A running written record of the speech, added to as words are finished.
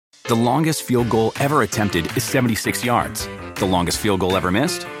The longest field goal ever attempted is 76 yards. The longest field goal ever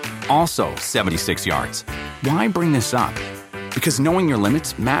missed? Also 76 yards. Why bring this up? Because knowing your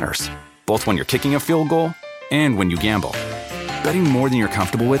limits matters, both when you're kicking a field goal and when you gamble. Betting more than you're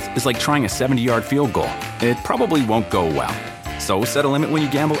comfortable with is like trying a 70-yard field goal. It probably won't go well. So set a limit when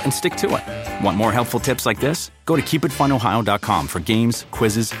you gamble and stick to it. Want more helpful tips like this? Go to keepitfunohio.com for games,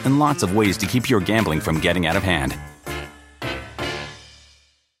 quizzes, and lots of ways to keep your gambling from getting out of hand.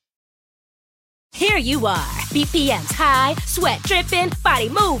 Here you are, BPM's high, sweat dripping, body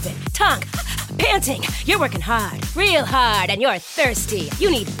moving, tongue panting. You're working hard, real hard, and you're thirsty.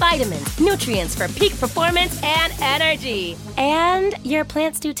 You need vitamins, nutrients for peak performance and energy. And your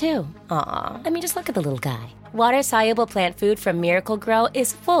plants do too. Aw, I mean, just look at the little guy. Water-soluble plant food from Miracle Grow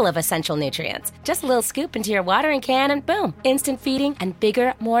is full of essential nutrients. Just a little scoop into your watering can and boom, instant feeding and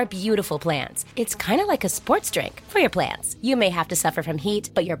bigger, more beautiful plants. It's kind of like a sports drink for your plants. You may have to suffer from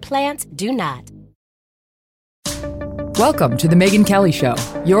heat, but your plants do not. Welcome to The Megyn Kelly Show,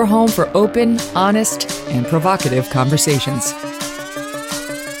 your home for open, honest, and provocative conversations.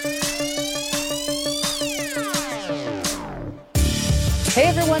 Hey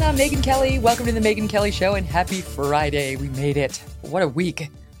everyone, I'm Megyn Kelly. Welcome to The Megyn Kelly Show and happy Friday. We made it. What a week.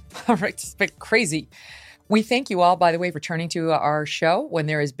 All right, it's been crazy. We thank you all, by the way, for turning to our show when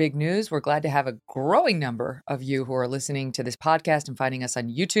there is big news. We're glad to have a growing number of you who are listening to this podcast and finding us on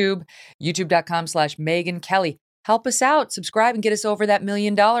YouTube, youtube.com/Megyn Kelly. Help us out, subscribe, and get us over that $1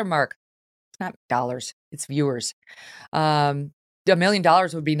 million mark. It's not dollars, it's viewers. $1 million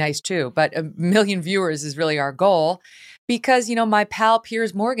would be nice too, but 1 million viewers is really our goal because, you know, my pal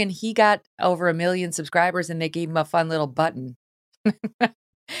Piers Morgan, he got over 1 million subscribers and they gave him a fun little button.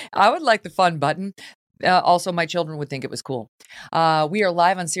 I would like the fun button. Also, my children would think it was cool. We are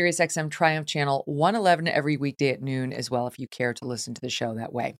live on SiriusXM Triumph Channel 111 every weekday at noon as well, if you care to listen to the show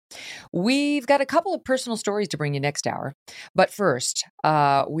that way. We've got a couple of personal stories to bring you next hour. But first,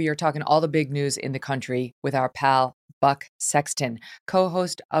 we are talking all the big news in the country with our pal Buck Sexton,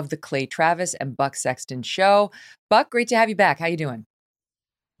 co-host of the Clay Travis and Buck Sexton Show. Buck, great to have you back. How you doing?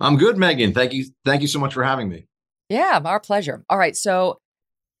 I'm good, Megyn. Thank you so much for having me. Yeah, our pleasure. All right, so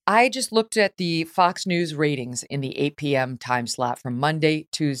I just looked at the Fox News ratings in the 8 p.m. time slot from Monday,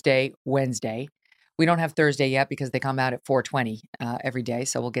 Tuesday, Wednesday. We don't have Thursday yet because they come out at 4:20 every day,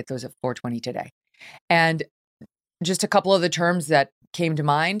 so we'll get those at 4:20 today. And just a couple of the terms that came to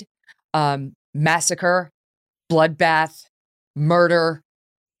mind, massacre, bloodbath, murder,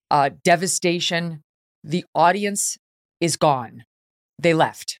 devastation. The audience is gone. They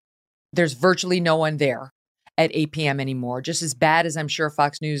left. There's virtually no one there at 8 p.m. anymore. Just as bad as I'm sure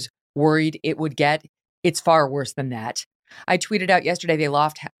Fox News worried it would get, it's far worse than that. I tweeted out yesterday they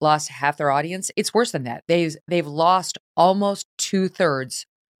lost half their audience. It's worse than that. They've lost almost 2/3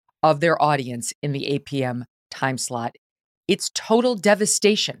 of their audience in the 8 p.m. time slot. It's total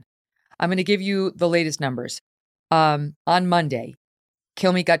devastation. I'm going to give you the latest numbers. On Monday,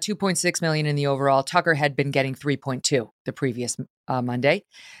 Kilmeade got 2.6 million in the overall. Tucker had been getting 3.2 the previous Monday.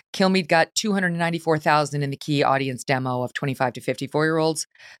 Kilmeade got 294,000 in the key audience demo of 25 to 54-year-olds.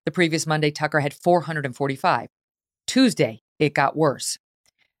 The previous Monday, Tucker had 445. Tuesday, it got worse.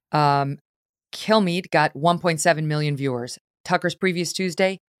 Kilmeade got 1.7 million viewers. Tucker's previous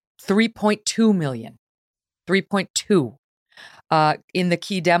Tuesday, 3.2 million. 3.2. In the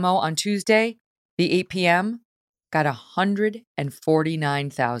key demo on Tuesday, the 8 p.m., got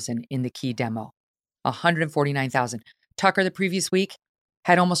 149,000 in the key demo. 149,000. Tucker the previous week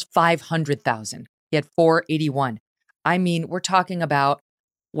had almost 500,000. He had 481. I mean, we're talking about,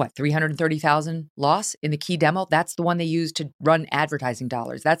 330,000 loss in the key demo? That's the one they use to run advertising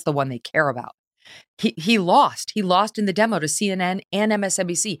dollars. That's the one they care about. He lost. He lost in the demo to CNN and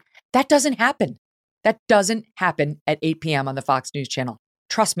MSNBC. That doesn't happen. That doesn't happen at 8 p.m. on the Fox News channel.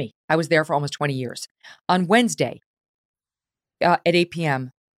 Trust me, I was there for almost 20 years. On Wednesday at 8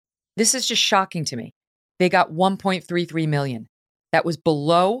 p.m., this is just shocking to me. They got 1.33 million. That was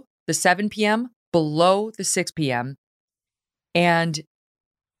below the 7 p.m., below the 6 p.m., and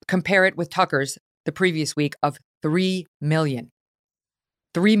compare it with Tucker's the previous week of 3 million.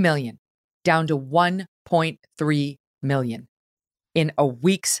 3 million down to 1.3 million in a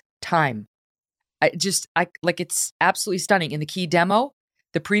week's time. It's absolutely stunning. In the key demo,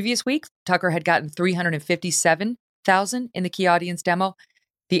 the previous week, Tucker had gotten 357,000 in the key audience demo.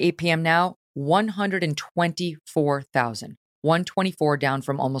 The 8 p.m. now, 124,000. 124 down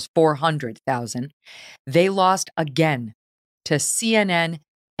from almost 400,000. They lost again to CNN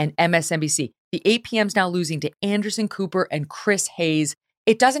and MSNBC. The 8 p.m.'s now losing to Anderson Cooper and Chris Hayes.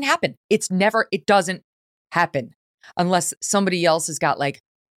 It doesn't happen. It doesn't happen unless somebody else has got like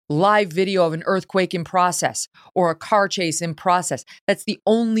live video of an earthquake in process or a car chase in process. That's the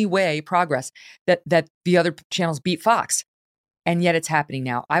only way progress that the other channels beat Fox. And yet it's happening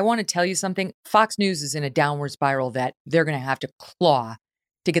now. I want to tell you something. Fox News is in a downward spiral that they're going to have to claw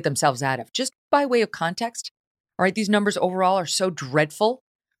to get themselves out of. Just by way of context, all right, these numbers overall are so dreadful.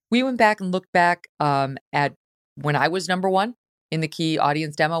 We went back and looked back at when I was number one in the key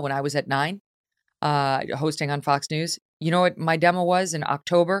audience demo, when I was at 9, hosting on Fox News. You know what my demo was in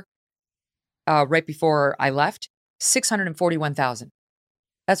October, right before I left? 641,000.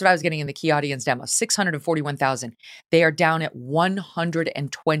 That's what I was getting in the key audience demo, 641,000. They are down at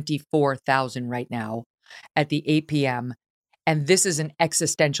 124,000 right now at the 8 p.m. And this is an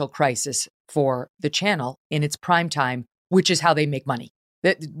existential crisis for the channel in its prime time, which is how they make money.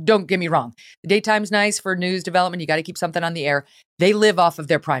 Don't get me wrong. The daytime's nice for news development. You got to keep something on the air. They live off of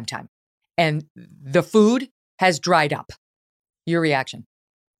their prime time. And the food has dried up. Your reaction?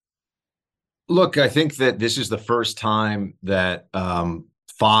 Look, I think that this is the first time that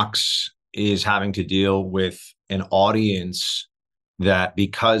Fox is having to deal with an audience that,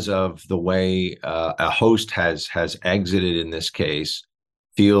 because of the way a host has exited in this case,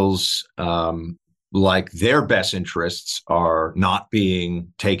 feels like their best interests are not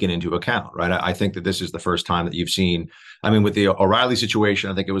being taken into account, right? I think that this is the first time that you've seen, I mean, with the O'Reilly situation,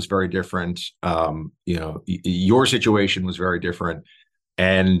 I think it was very different. Your situation was very different.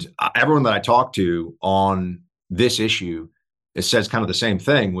 And everyone that I talked to on this issue, it says kind of the same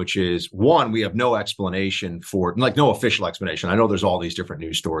thing, which is, one, we have no explanation for, like, no official explanation. I know there's all these different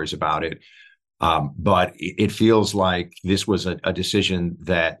news stories about it, but it feels like this was a decision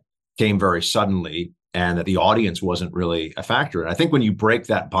that came very suddenly and that the audience wasn't really a factor. And I think when you break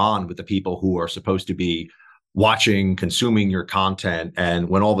that bond with the people who are supposed to be watching, consuming your content, and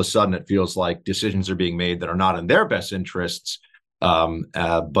when all of a sudden it feels like decisions are being made that are not in their best interests,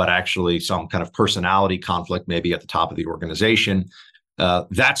 but actually some kind of personality conflict maybe at the top of the organization,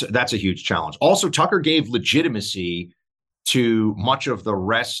 that's a huge challenge. Also, Tucker gave legitimacy to much of the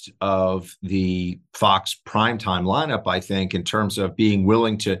rest of the Fox primetime lineup, I think, in terms of being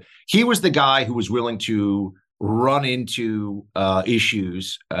willing to, he was the guy who was willing to run into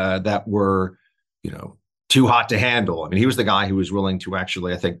issues that were, too hot to handle. I mean, he was the guy who was willing to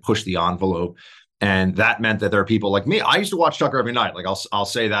actually, I think, push the envelope. And that meant that there are people like me. I used to watch Tucker every night. Like, I'll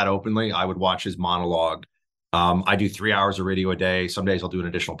say that openly. I would watch his monologue. I do 3 hours of radio a day. Some days I'll do an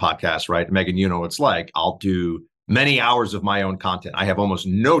additional podcast, right? Megan, you know what it's like. I'll do many hours of my own content. I have almost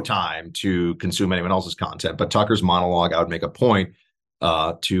no time to consume anyone else's content. But Tucker's monologue, I would make a point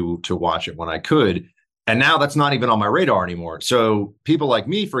to watch it when I could. And now that's not even on my radar anymore. So people like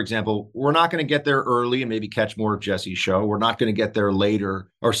me, for example, we're not going to get there early and maybe catch more of Jesse's show. We're not going to get there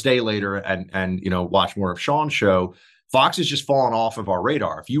later or stay later and watch more of Sean's show. Fox has just fallen off of our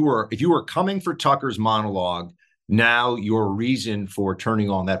radar. If you were coming for Tucker's monologue, now your reason for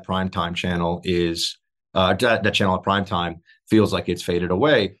turning on that primetime channel is that channel at primetime feels like it's faded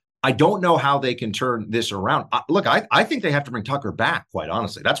away. I don't know how they can turn this around. Look, I think they have to bring Tucker back, quite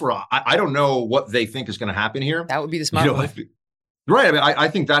honestly. That's where I don't know what they think is going to happen here. That would be the smart move. Right. I mean, I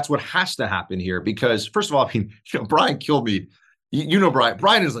think that's what has to happen here because, first of all, I mean, Brian killed me. You know Brian.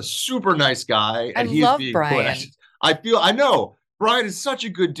 Brian is a super nice guy. And I love Brian. I know. Brian is such a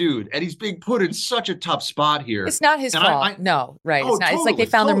good dude, and he's being put in such a tough spot here. It's not his fault. No, right. Oh, it's not. Totally, it's like they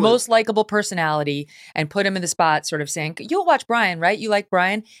found their most likable personality and put him in the spot, sort of saying, you'll watch Brian, right? You like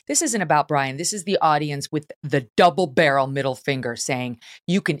Brian? This isn't about Brian. This is the audience with the double barrel middle finger saying,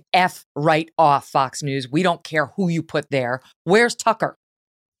 you can F right off Fox News. We don't care who you put there. Where's Tucker?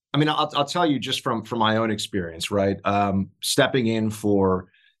 I mean, I'll tell you just from my own experience, right? Stepping in for...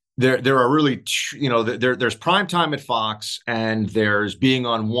 There are really, there's prime time at Fox and there's being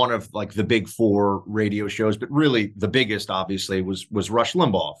on one of like the big 4 radio shows, but really the biggest obviously was Rush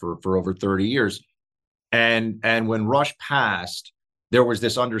Limbaugh for over 30 years. And when Rush passed, there was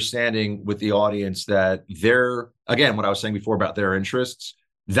this understanding with the audience that again, what I was saying before about their interests,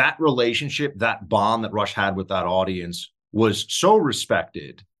 that relationship, that bond that Rush had with that audience was so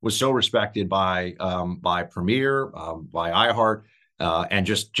respected by Premiere, by iHeart, and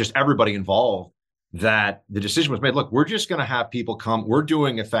just everybody involved, that the decision was made. Look, we're just going to have people come. We're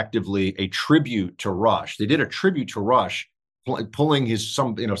doing effectively a tribute to Rush. They did a tribute to Rush, pulling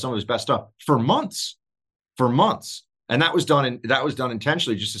some of his best stuff for months, and that was done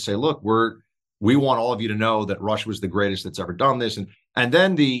intentionally, just to say, look, we want all of you to know that Rush was the greatest that's ever done this. And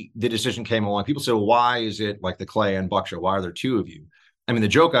then the decision came along. People say, well, why is it like the Clay and Buck show? Why are there 2 of you? I mean, the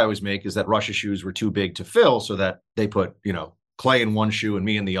joke I always make is that Rush's shoes were too big to fill, so that they put Clay in one shoe and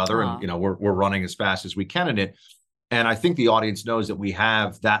me in the other, and we're running as fast as we can in it. And I think the audience knows that we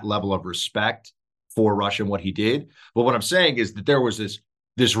have that level of respect for Rush and what he did. But what I'm saying is that there was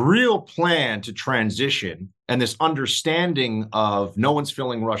this real plan to transition and this understanding of no one's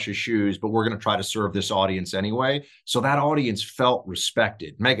filling Rush's shoes, but we're going to try to serve this audience anyway. So that audience felt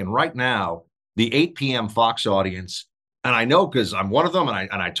respected. Megan, right now, the 8 p.m. Fox audience, and I know because I'm one of them,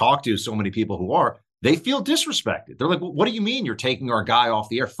 and I talk to so many people who are, they feel disrespected. They're like, well, what do you mean you're taking our guy off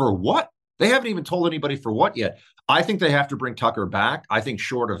the air? For what? They haven't even told anybody for what yet. I think they have to bring Tucker back. I think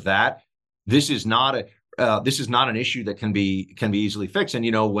short of that, this is not an issue that can be easily fixed. And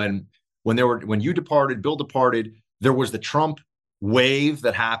when you departed, Bill departed, there was the Trump wave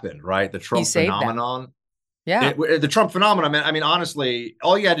that happened, right? The Trump phenomenon. Yeah. The Trump phenomenon. I mean, honestly,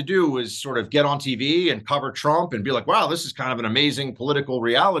 all you had to do was sort of get on TV and cover Trump and be like, wow, this is kind of an amazing political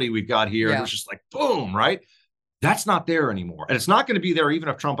reality we've got here. Yeah. And it was just like, boom, right? That's not there anymore. And it's not going to be there even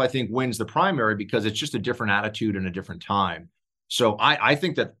if Trump, I think, wins the primary, because it's just a different attitude and a different time. So I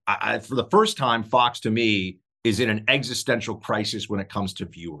think that for the first time, Fox to me is in an existential crisis when it comes to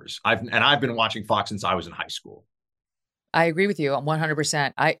viewers. I've been watching Fox since I was in high school. I agree with you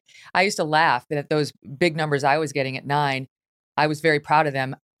 100%. I used to laugh that those big numbers I was getting at 9, I was very proud of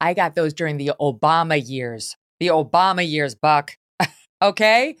them. I got those during the Obama years. The Obama years, Buck.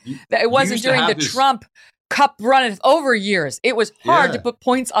 Okay? It wasn't during the Trump cup runneth over years. It was hard to put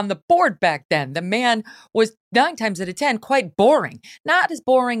points on the board back then. The man was 9 times out of 10 quite boring. Not as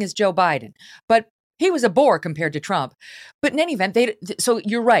boring as Joe Biden, but he was a bore compared to Trump. But in any event, so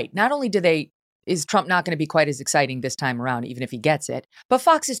you're right. Not only is Trump not going to be quite as exciting this time around, even if he gets it, but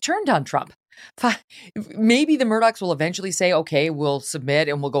Fox has turned on Trump. Maybe the Murdochs will eventually say, okay, we'll submit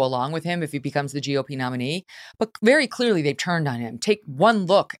and we'll go along with him if he becomes the GOP nominee. But very clearly, they've turned on him. Take one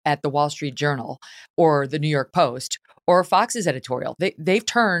look at the Wall Street Journal or the New York Post or Fox's editorial. They've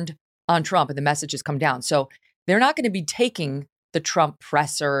turned on Trump and the message has come down. So they're not going to be taking the Trump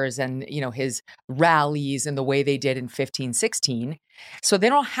pressers and, his rallies and the way they did in 15, 16. So they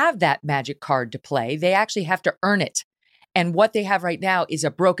don't have that magic card to play. They actually have to earn it. And what they have right now is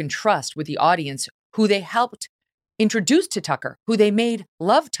a broken trust with the audience who they helped introduce to Tucker, who they made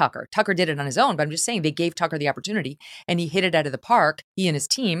love Tucker. Tucker did it on his own, but I'm just saying they gave Tucker the opportunity and he hit it out of the park, he and his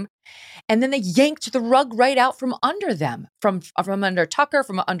team. And then they yanked the rug right out from under them, from under Tucker,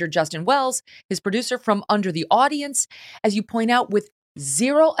 from under Justin Wells, his producer, from under the audience, as you point out, with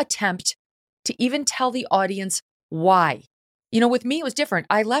zero attempt to even tell the audience why. With me, it was different.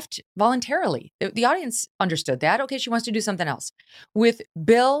 I left voluntarily. The audience understood that. Okay, she wants to do something else. With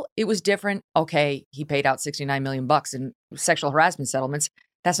Bill, it was different. Okay, he paid out $69 million in sexual harassment settlements.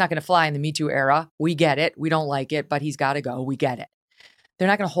 That's not going to fly in the Me Too era. We get it. We don't like it, but he's got to go. We get it. They're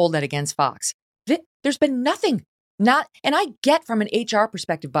not going to hold that against Fox. There's been nothing. And I get from an HR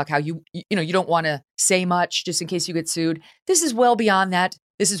perspective, Buck, how you don't want to say much just in case you get sued. This is well beyond that.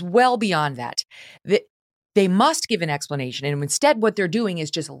 They must give an explanation. And instead, what they're doing is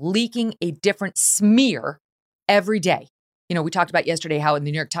just leaking a different smear every day. We talked about yesterday how in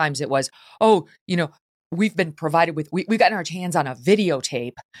the New York Times it was, we've been provided with, we've gotten our hands on a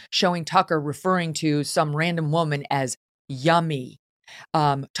videotape showing Tucker referring to some random woman as yummy,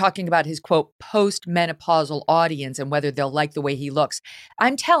 talking about his, quote, post-menopausal audience and whether they'll like the way he looks.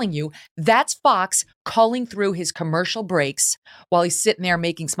 I'm telling you, that's Fox calling through his commercial breaks while he's sitting there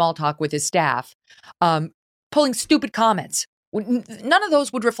making small talk with his staff, pulling stupid comments. None of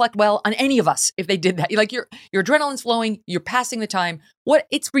those would reflect well on any of us if they did that. Like your adrenaline's flowing, you're passing the time.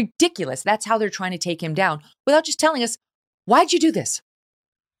 It's ridiculous. That's how they're trying to take him down without just telling us, why'd you do this?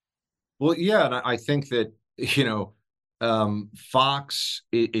 Well, yeah, and I think that, Fox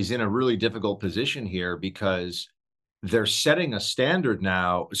is in a really difficult position here because they're setting a standard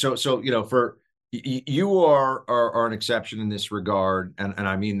now. So for you are an exception in this regard, and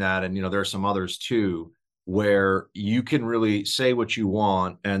I mean that, and there are some others too, where you can really say what you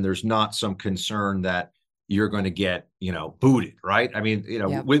want, and there's not some concern that you're going to get booted, right? I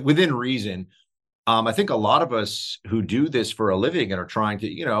mean, within reason. I think a lot of us who do this for a living and are trying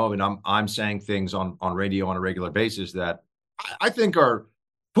to, I'm saying things on radio on a regular basis that I think are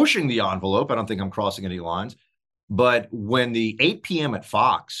pushing the envelope. I don't think I'm crossing any lines. But when the 8 p.m. at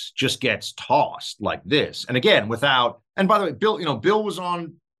Fox just gets tossed like this, and again, and by the way, Bill was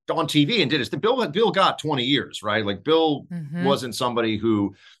on TV and did this. Bill got 20 years, right? Like Bill wasn't somebody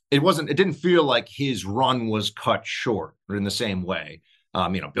who, it didn't feel like his run was cut short in the same way.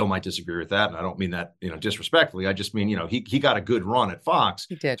 Bill might disagree with that, and I don't mean that, disrespectfully. I just mean, he got a good run at Fox.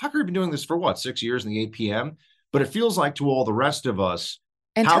 He did. Tucker had been doing this for 6 years in the 8 p.m., but it feels like to all the rest of us.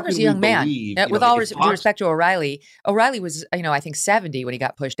 And Tucker's a young man. With all due respect to O'Reilly was, I think 70 when he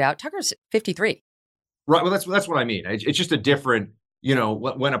got pushed out. Tucker's 53. Right. Well, that's what I mean. It's just a different,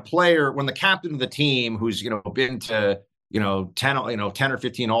 when when the captain of the team who's, been to, 10 or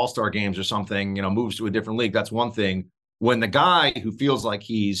 15 all-star games or something, moves to a different league, that's one thing. When the guy who feels like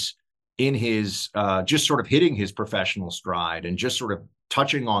he's in his, just sort of hitting his professional stride and just sort of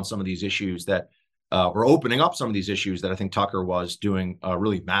touching on some of these issues that, or opening up some of these issues that I think Tucker was doing a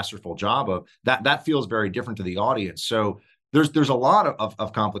really masterful job of, that feels very different to the audience. So there's a lot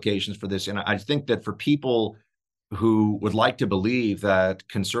of complications for this. And I think that for people who would like to believe that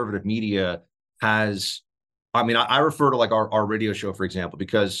conservative media has, I refer to like our radio show, for example,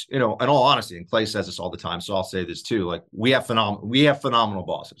 because, in all honesty, and Clay says this all the time, so I'll say this too, like we have phenomenal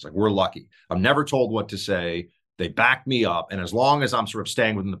bosses. Like we're lucky. I'm never told what to say. They back me up. And as long as I'm sort of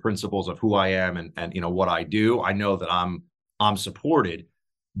staying within the principles of who I am and what I do, I know that I'm supported.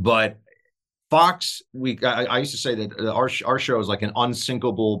 But Fox, I used to say that our show is like an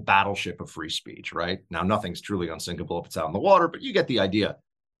unsinkable battleship of free speech, right? Now, nothing's truly unsinkable if it's out in the water, but you get the idea.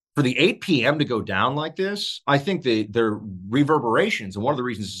 For the 8 p.m. to go down like this, I think their reverberations, and one of the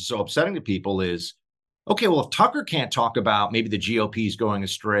reasons it's so upsetting to people is, okay, well, if Tucker can't talk about maybe the GOP is going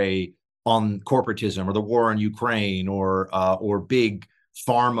astray on corporatism or the war in Ukraine or big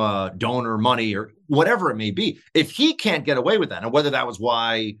pharma donor money or whatever it may be, if he can't get away with that, and whether that was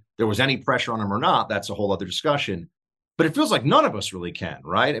why there was any pressure on him or not, that's a whole other discussion. But it feels like none of us really can,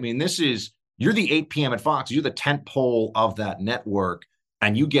 right? I mean, you're the 8 p.m. at Fox, you're the tent pole of that network,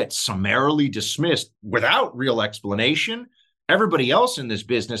 and you get summarily dismissed without real explanation. Everybody else in this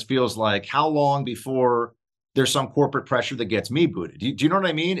business feels like, how long before there's some corporate pressure that gets me booted? Do you know what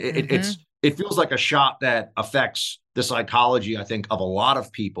I mean? It feels like a shot that affects the psychology, I think, of a lot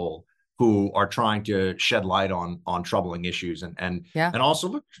of people who are trying to shed light on troubling issues. And also,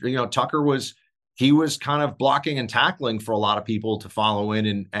 look, Tucker was kind of blocking and tackling for a lot of people to follow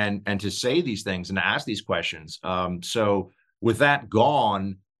in and to say these things and to ask these questions. So with that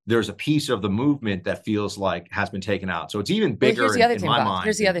gone, there's a piece of the movement that feels like has been taken out. So it's even bigger in my mind.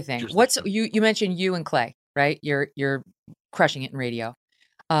 Here's the other thing. You mentioned you and Clay, right? You're crushing it in radio.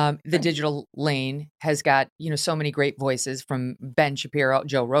 The digital lane has got, so many great voices, from Ben Shapiro.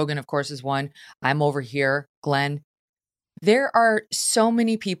 Joe Rogan, of course, is one. I'm over here, Glenn. There are so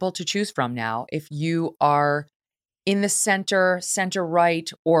many people to choose from now. If you are in the center right,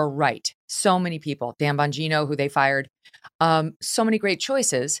 or right, so many people. Dan Bongino, who they fired. So many great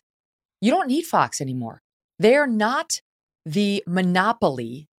choices. You don't need Fox anymore. They are not the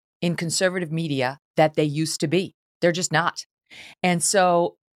monopoly in conservative media that they used to be. They're just not. And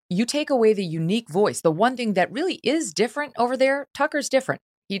so you take away the unique voice. The one thing that really is different over there, Tucker's different.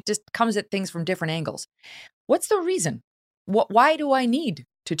 He just comes at things from different angles. What's the reason? Why do I need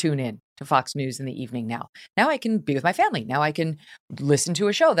to tune in to Fox News in the evening now? Now I can be with my family. Now I can listen to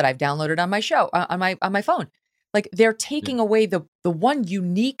a show that I've downloaded on my phone. Like, they're taking away the one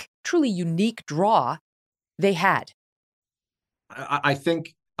unique, truly unique draw they had. I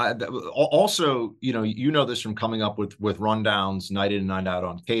think also, this from coming up with rundowns night in and night out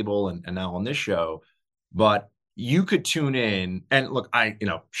on cable and now on this show, but you could tune in and look,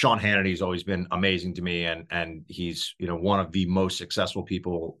 Sean Hannity's always been amazing to me, and he's, one of the most successful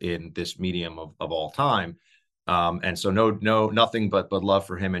people in this medium of all time. And so nothing but love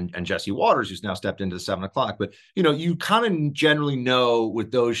for him and Jesse Waters, who's now stepped into the 7 o'clock. But, you kind of generally know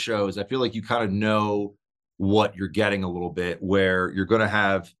with those shows, I feel like you kind of know what you're getting a little bit, where you're going to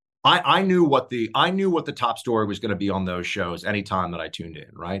have, I knew what the top story was going to be on those shows anytime that I tuned in.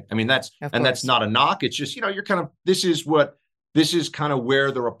 Right. I mean, that's not a knock. It's just, you're kind of, this is kind of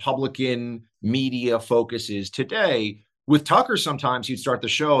where the Republican media focus is today. With Tucker, sometimes he'd start the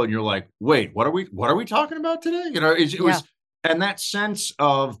show and you're like, wait, what are we talking about today? It was, and that sense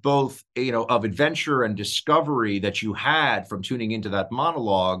of both, of adventure and discovery that you had from tuning into that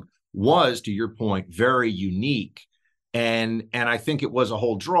monologue was, to your point, very unique. And I think it was a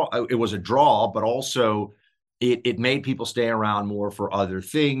whole draw. It was a draw, but also it made people stay around more for other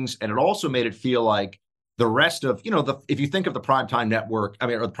things. And it also made it feel like the rest of, if you think of the primetime network, or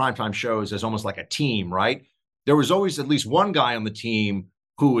the primetime shows as almost like a team, right? There was always at least one guy on the team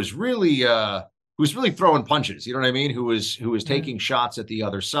who was really throwing punches. You know what I mean? Who was taking shots at the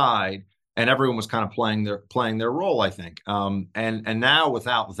other side, and everyone was kind of playing their role, I think. And now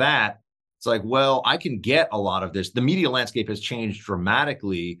without that, it's like, well, I can get a lot of this. The media landscape has changed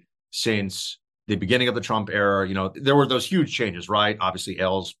dramatically since the beginning of the Trump era. There were those huge changes, right? Obviously,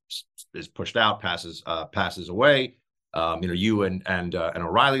 Ailes is pushed out, passes away. You and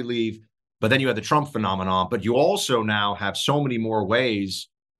O'Reilly leave. But then you had the Trump phenomenon, but you also now have so many more ways.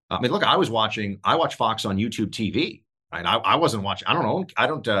 I mean, look, I watch Fox on YouTube TV. And I wasn't watching. I don't know. I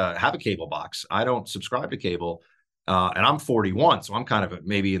don't have a cable box. I don't subscribe to cable. And I'm 41. So I'm kind of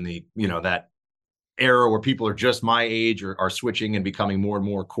maybe in the, that era where people are just my age or are switching and becoming more and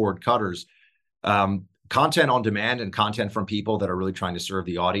more cord cutters. Content on demand and content from people that are really trying to serve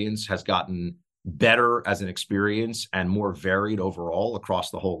the audience has gotten better as an experience and more varied overall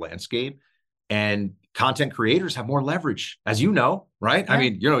across the whole landscape. And content creators have more leverage, as you know, right? Yeah. I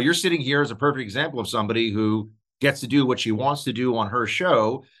mean, you're sitting here as a perfect example of somebody who gets to do what she wants to do on her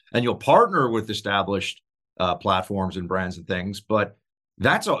show, and you'll partner with established platforms and brands and things. But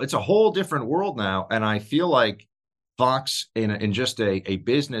it's a whole different world now. And I feel like Fox, in just a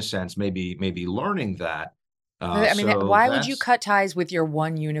business sense, maybe learning that. I mean, why would you cut ties with your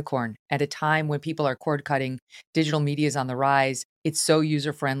one unicorn at a time when people are cord cutting? Digital media is on the rise. It's so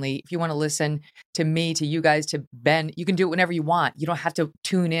user friendly. If you want to listen to me, to you guys, to Ben, you can do it whenever you want. You don't have to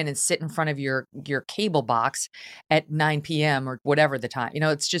tune in and sit in front of your cable box at 9 p.m. or whatever the time.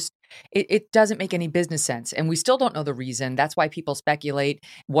 It's just, it doesn't make any business sense. And we still don't know the reason. That's why people speculate.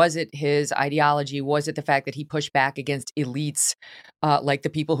 Was it his ideology? Was it the fact that he pushed back against elites like the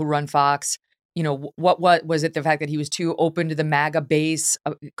people who run Fox? What was it? The fact that he was too open to the MAGA base?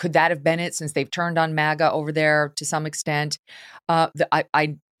 Could that have been it, since they've turned on MAGA over there to some extent?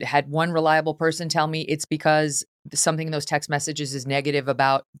 I had one reliable person tell me it's because something in those text messages is negative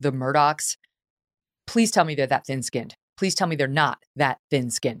about the Murdochs. Please tell me they're that thin-skinned. Please tell me they're not that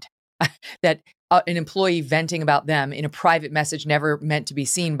thin-skinned. That an employee venting about them in a private message never meant to be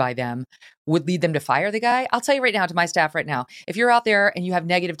seen by them would lead them to fire the guy. I'll tell you right now, to my staff right now, if you're out there and you have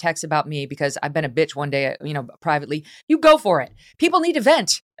negative texts about me because I've been a bitch one day, privately, you go for it. People need to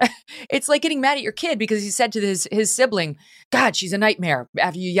vent. It's like getting mad at your kid because he said to his sibling, God, she's a nightmare,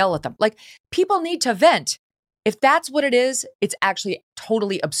 after you yell at them. Like, people need to vent. If that's what it is, it's actually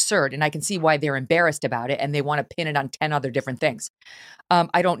totally absurd. And I can see why they're embarrassed about it and they want to pin it on 10 other different things.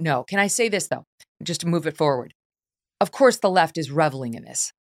 I don't know. Can I say this, though, just to move it forward? Of course, the left is reveling in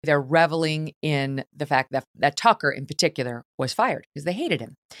this. They're reveling in the fact that Tucker in particular was fired because they hated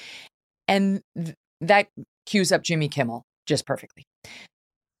him. And that cues up Jimmy Kimmel just perfectly.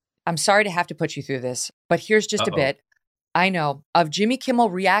 I'm sorry to have to put you through this, but here's just a bit, I know, of Jimmy Kimmel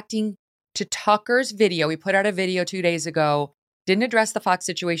reacting to Tucker's video. He put out a video 2 days ago, didn't address the Fox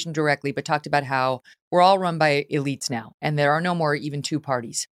situation directly, but talked about how we're all run by elites now, and there are no more even two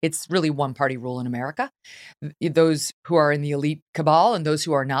parties. It's really one party rule in America. Those who are in the elite cabal and those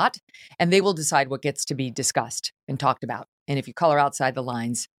who are not, and they will decide what gets to be discussed and talked about. And if you color outside the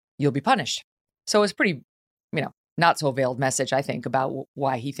lines, you'll be punished. So it's pretty, not so veiled message, I think, about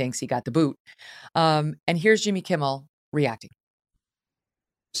why he thinks he got the boot. And here's Jimmy Kimmel reacting.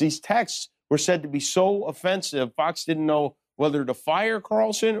 These texts were said to be so offensive, Fox didn't know whether to fire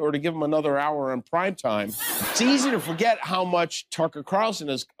Carlson or to give him another hour on primetime. It's easy to forget how much Tucker Carlson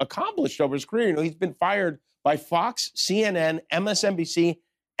has accomplished over his career. He's been fired by Fox, CNN, MSNBC,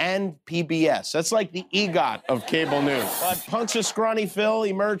 and PBS. That's like the EGOT of cable news. But Punxsutawney Scrawny Phil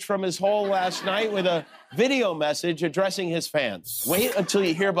emerged from his hole last night with a video message addressing his fans. Wait until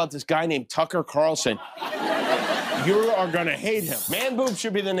you hear about this guy named Tucker Carlson. You are going to hate him. Man Boob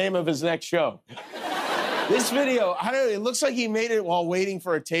should be the name of his next show. This video, I don't know, it looks like he made it while waiting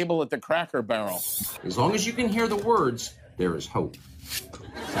for a table at the Cracker Barrel. As long as you can hear the words, there is hope.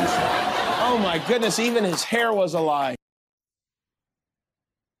 Oh my goodness, even his hair was a lie.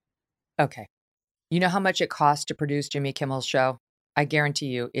 Okay. You know how much it costs to produce Jimmy Kimmel's show? I guarantee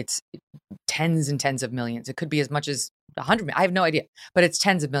you it's tens and tens of millions. It could be as much as 100 million. I have no idea, but it's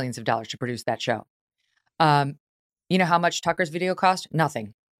tens of millions of dollars to produce that show. You know how much Tucker's video cost?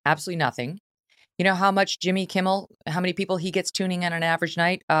 Nothing. Absolutely nothing. You know how much Jimmy Kimmel, how many people he gets tuning in on an average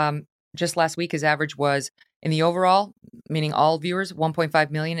night? Just last week, his average was, in the overall, meaning all viewers,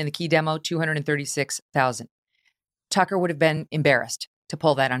 1.5 million. In the key demo, 236,000. Tucker would have been embarrassed to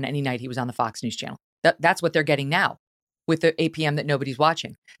pull that on any night he was on the Fox News channel. That's what they're getting now with the 8 p.m. that nobody's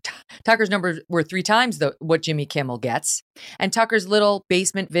watching. Tucker's numbers were 3 times what Jimmy Kimmel gets. And Tucker's little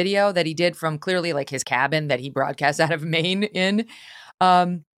basement video that he did from clearly like his cabin that he broadcasts out of Maine in,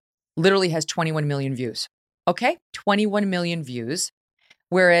 literally has 21 million views. Okay? 21 million views.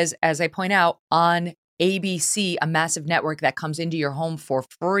 Whereas, as I point out, on ABC, a massive network that comes into your home for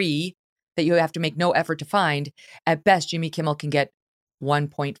free, that you have to make no effort to find, at best, Jimmy Kimmel can get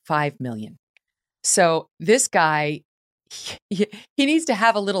 1.5 million. So this guy, he needs to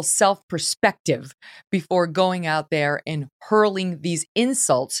have a little self-perspective before going out there and hurling these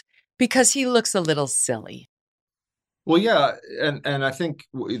insults because he looks a little silly. Well, yeah, and I think,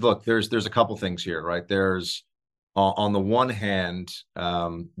 look, there's a couple things here, right? There's on the one hand,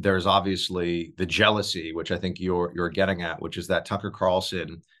 there's obviously the jealousy, which I think you're getting at, which is that Tucker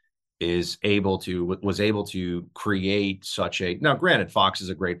Carlson was able to create such a, now granted, Fox is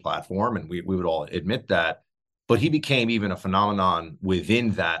a great platform and we would all admit that, but he became even a phenomenon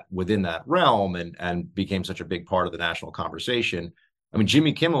within that realm and became such a big part of the national conversation. I mean,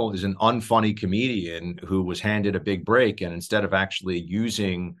 Jimmy Kimmel is an unfunny comedian who was handed a big break, and instead of actually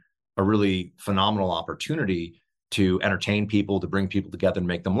using a really phenomenal opportunity to entertain people, to bring people together and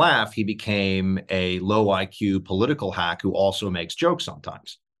make them laugh, he became a low IQ political hack who also makes jokes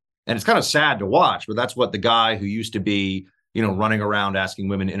sometimes. And it's kind of sad to watch, but that's what the guy who used to be, running around asking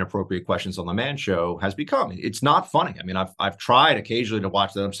women inappropriate questions on the Man Show has become. It's not funny. I mean, I've tried occasionally to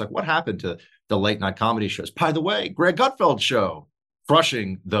watch that. I'm just like, what happened to the late night comedy shows? By the way, Greg Gutfeld's show,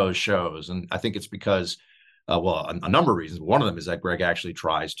 crushing those shows. And I think it's because, a number of reasons. One of them is that Greg actually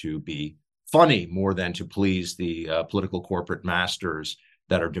tries to be funny more than to please the political corporate masters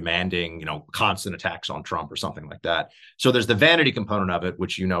that are demanding, constant attacks on Trump or something like that. So there's the vanity component of it,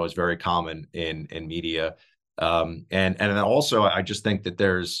 which is very common in media. And then also, I just think that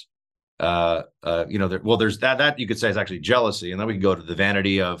there's, there's that you could say is actually jealousy. And then we can go to the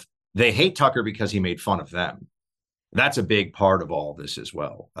vanity of they hate Tucker because he made fun of them. That's a big part of all of this as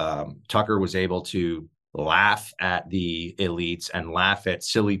well. Tucker was able to laugh at the elites and laugh at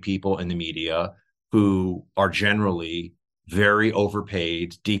silly people in the media who are generally very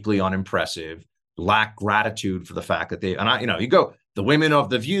overpaid, deeply unimpressive, lack gratitude for the fact that you go, the women of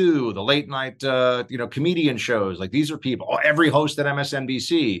The View, the late night, comedian shows, like these are people, every host at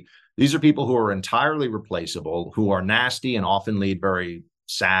MSNBC, these are people who are entirely replaceable, who are nasty and often lead very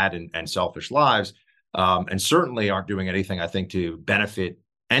sad and selfish lives, and certainly aren't doing anything, I think, to benefit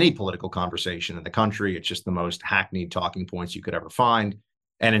any political conversation in the country. It's just the most hackneyed talking points you could ever find.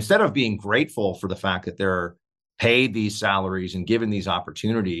 And instead of being grateful for the fact that they're paid these salaries and given these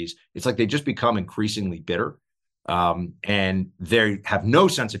opportunities, it's like they just become increasingly bitter. And they have no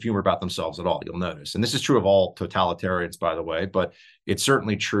sense of humor about themselves at all, you'll notice. And this is true of all totalitarians, by the way, but it's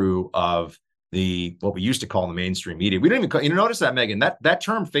certainly true of what we used to call the mainstream media. We don't even notice that, Megan, that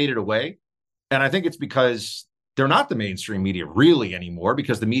term faded away. And I think it's because they're not the mainstream media really anymore,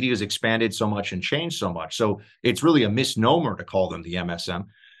 because the media has expanded so much and changed so much. So it's really a misnomer to call them the MSM.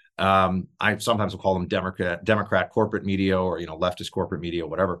 I sometimes will call them Democrat corporate media or, leftist corporate media,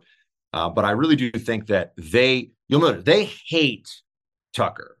 whatever. But I really do think that you'll notice they hate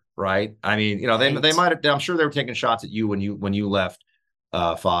Tucker, right? I mean, they might have, I'm sure they were taking shots at you when you left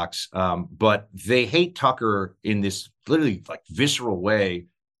Fox. But they hate Tucker in this literally like visceral way,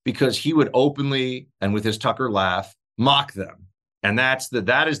 because he would openly and with his Tucker laugh mock them. And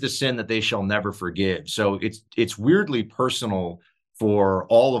that is the sin that they shall never forgive. So it's weirdly personal for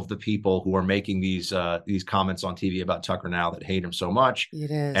all of the people who are making these comments on TV about Tucker now that hate him so much.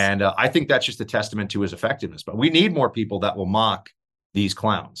 It is. And I think that's just a testament to his effectiveness. But we need more people that will mock these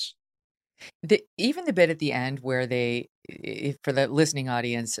clowns. Even the bit at the end where for the listening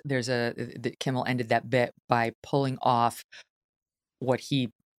audience, Kimmel ended that bit by pulling off what he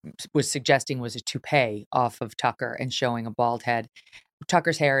was suggesting was a toupee off of Tucker and showing a bald head.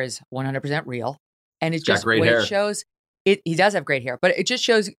 Tucker's hair is 100% real. And it's just what it shows. He does have great hair, but it just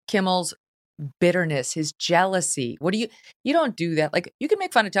shows Kimmel's bitterness, his jealousy. You don't do that. Like, you can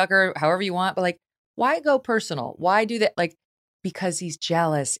make fun of Tucker however you want, but like, why go personal? Why do that? Like, because he's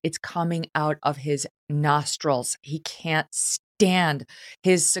jealous. It's coming out of his nostrils. He can't stand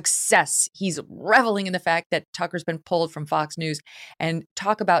his success. He's reveling in the fact that Tucker's been pulled from Fox News. And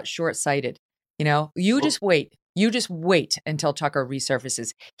talk about short-sighted. Just wait. You just wait until Tucker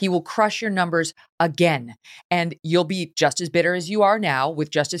resurfaces. He will crush your numbers again, and you'll be just as bitter as you are now with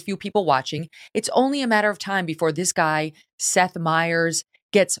just as few people watching. It's only a matter of time before this guy, Seth Meyers,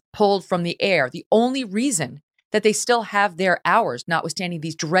 gets pulled from the air. The only reason that they still have their hours, notwithstanding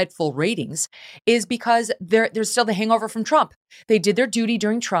these dreadful ratings, is because there's still the hangover from Trump. They did their duty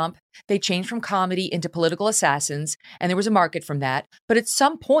during Trump. They changed from comedy into political assassins, and there was a market from that. But at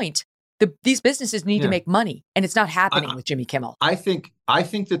some point, these businesses need to make money, and it's not happening with Jimmy Kimmel. I think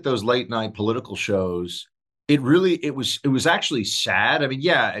that those late night political shows, it was actually sad. I mean,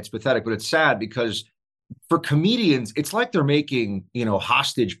 yeah, it's pathetic, but it's sad because for comedians, it's like they're making,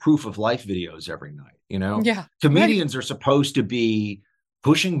 hostage proof of life videos every night, Yeah. Comedians are supposed to be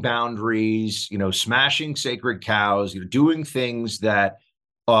pushing boundaries, smashing sacred cows, doing things that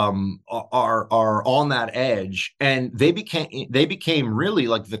are on that edge, and they became really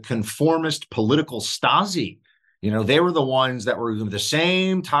like the conformist political Stasi. They were the ones that were the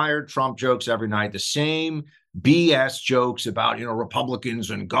same tired Trump jokes every night, the same BS jokes about Republicans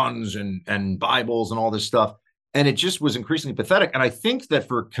and guns and Bibles and all this stuff. And it just was increasingly pathetic. And I think that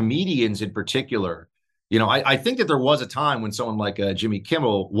for comedians in particular, I think that there was a time when someone like Jimmy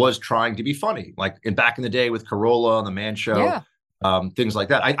Kimmel was trying to be funny, like back in the day with Carolla on the Man Show, things like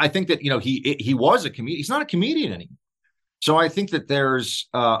that. I think that, he was a comedian. He's not a comedian anymore. So I think that there's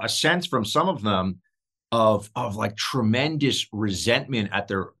a sense from some of them of like tremendous resentment at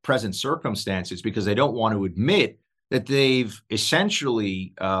their present circumstances because they don't want to admit that they've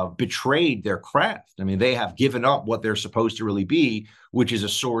essentially betrayed their craft. I mean, they have given up what they're supposed to really be, which is a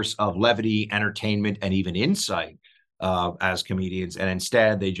source of levity, entertainment, and even insight as comedians. And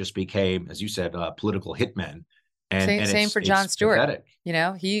instead, they just became, as you said, political hitmen. And same for Jon Stewart.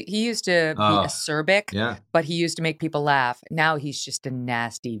 Pathetic. He used to be acerbic, but he used to make people laugh. Now he's just a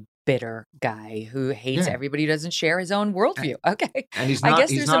nasty, bitter guy who hates everybody who doesn't share his own worldview. Okay. And I guess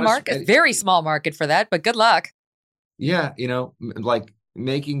there's a market, a very small market for that, but good luck. Yeah, like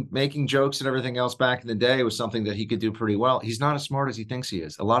making jokes and everything else back in the day was something that he could do pretty well. He's not as smart as he thinks he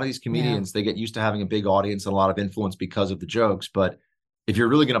is. A lot of these comedians, they get used to having a big audience and a lot of influence because of the jokes. But if you're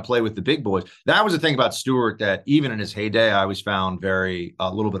really going to play with the big boys, that was the thing about Stewart that even in his heyday, I always found a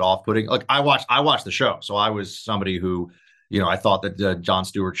little bit off-putting. Like I watched the show. So I was somebody who, I thought that the Jon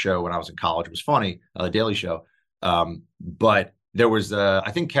Stewart show when I was in college was funny, the Daily Show. But there was,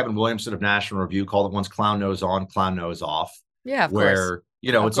 I think Kevin Williamson of National Review called it once "Clown Nose On, Clown Nose Off." Yeah, of where, course.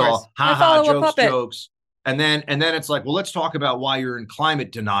 It's all jokes. And then it's like, well, let's talk about why you're in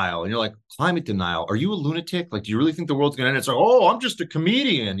climate denial. And you're like, climate denial? Are you a lunatic? Like, do you really think the world's going to end? It's like, oh, I'm just a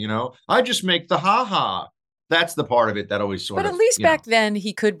comedian. I just make the ha-ha. That's the part of it that always sort of. But at least back then,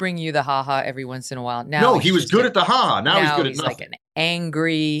 he could bring you the ha-ha every once in a while. Now no, he was good at the ha-ha. Now he's good at nothing. Like an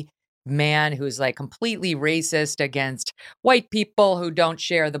angry man who's like completely racist against white people who don't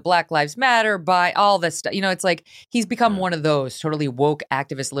share the Black Lives Matter by all this stuff. It's like he's become one of those totally woke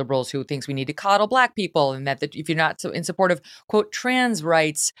activist liberals who thinks we need to coddle Black people and that if you're not so in support of, quote, trans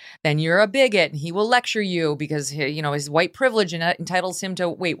rights, then you're a bigot and he will lecture you because, his white privilege entitles him to,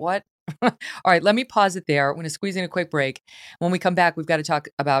 wait, what? All right, let me pause it there. I'm going to squeeze in a quick break. When we come back, we've got to talk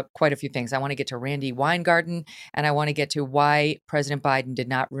about quite a few things. I want to get to Randy Weingarten, and I want to get to why President Biden did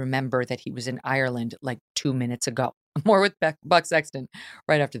not remember that he was in Ireland like 2 minutes ago. More with Buck Sexton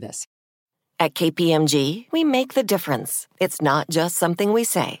right after this. At KPMG, we make the difference. It's not just something we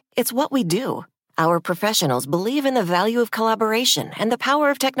say. It's what we do. Our professionals believe in the value of collaboration and the power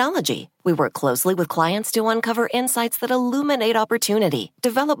of technology. We work closely with clients to uncover insights that illuminate opportunity,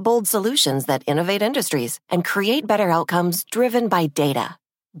 develop bold solutions that innovate industries, and create better outcomes driven by data.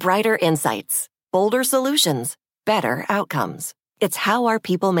 Brighter insights, bolder solutions, better outcomes. It's how our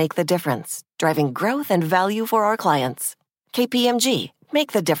people make the difference, driving growth and value for our clients. KPMG,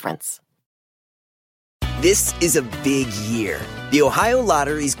 make the difference. This is a big year. The Ohio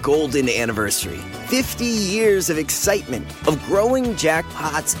Lottery's golden anniversary. 50 years of excitement, of growing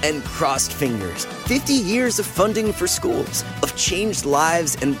jackpots and crossed fingers. 50 years of funding for schools, of changed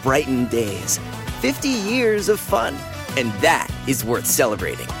lives and brightened days. 50 years of fun, and that is worth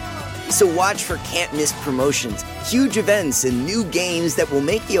celebrating. So watch for can't-miss promotions, huge events, and new games that will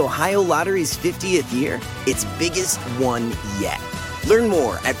make the Ohio Lottery's 50th year its biggest one yet. Learn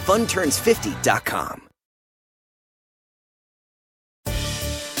more at funturns50.com.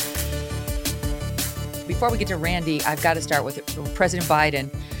 Before we get to Randy, I've got to start with President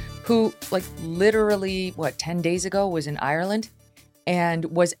Biden, who literally, 10 days ago was in Ireland and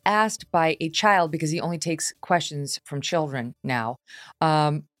was asked by a child, because he only takes questions from children now.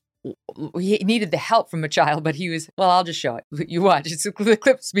 He needed the help from a child, but he was, I'll just show it. You watch. The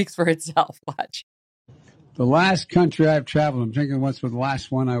clip speaks for itself. Watch. The last country I've traveled, I'm thinking what's the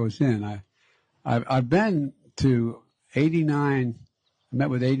last one I was in. I've been to 89, I met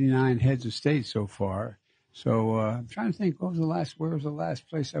with 89 heads of state so far. So I'm trying to think, where was the last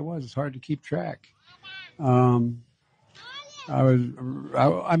place I was? It's hard to keep track. I mean,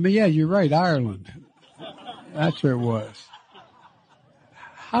 yeah, you're right, Ireland. That's where it was.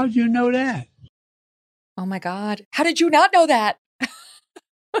 How'd you know that? Oh my God. How did you not know that?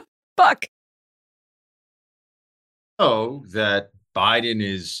 Buck. Oh, that Biden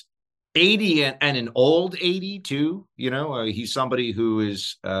is 80 and an old 80 too. He's somebody who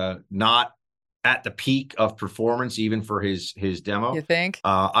is not at the peak of performance, even for his demo. You think?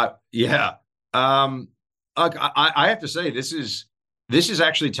 I have to say, this is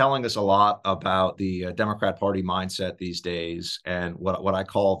actually telling us a lot about the Democrat Party mindset these days, and what I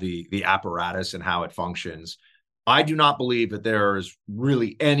call the apparatus and how it functions. I do not believe that there is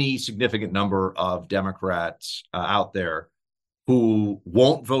really any significant number of Democrats out there who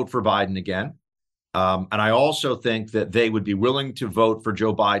won't vote for Biden again. And I also think that they would be willing to vote for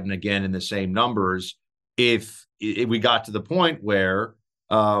Joe Biden again in the same numbers if we got to the point where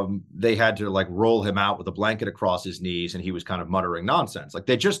they had to like roll him out with a blanket across his knees and he was kind of muttering nonsense. Like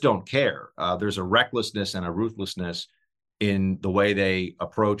they just don't care. There's a recklessness and a ruthlessness in the way they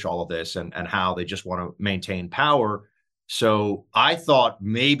approach all of this and how they just want to maintain power. So I thought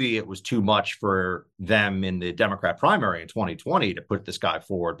maybe it was too much for them in the Democrat primary in 2020 to put this guy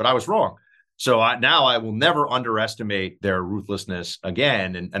forward, but I was wrong. So now I will never underestimate their ruthlessness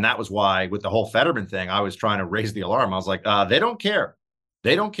again. And that was why with the whole Fetterman thing, I was trying to raise the alarm. I was like, they don't care.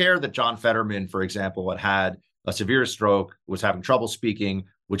 They don't care that John Fetterman, for example, had a severe stroke, was having trouble speaking,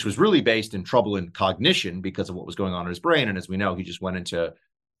 which was really based in trouble in cognition because of what was going on in his brain. And as we know, he just went into,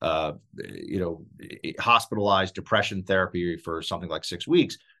 hospitalized depression therapy for something like 6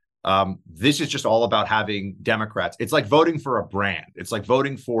 weeks. This is just all about having Democrats. It's like voting for a brand. It's like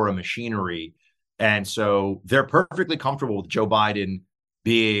voting for a machinery. And so they're perfectly comfortable with Joe Biden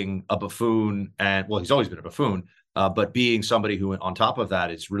being a buffoon. And well, he's always been a buffoon, but being somebody who on top of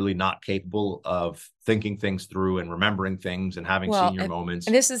that is really not capable of thinking things through and remembering things and having senior moments.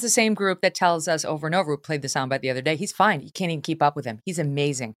 And this is the same group that tells us over and over, who played the soundbite the other day, he's fine. You can't even keep up with him. He's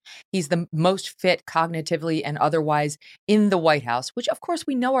amazing. He's the most fit cognitively and otherwise in the White House, which of course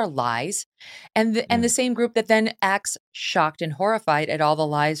we know are lies. And the same group that then acts shocked and horrified at all the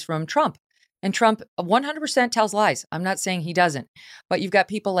lies from Trump. And Trump 100% tells lies. I'm not saying he doesn't. But you've got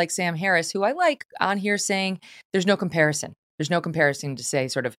people like Sam Harris, who I like, on here saying there's no comparison. There's no comparison to say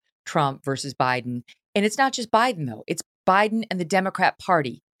sort of Trump versus Biden. And it's not just Biden, though. It's Biden and the Democrat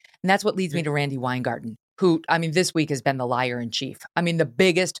Party. And that's what leads me to Randy Weingarten, who, I mean, this week has been the liar in chief. I mean, the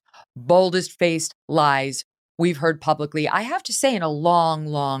biggest, boldest faced lies we've heard publicly, I have to say, in a long,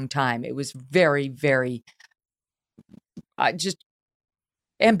 long time. It was very, very just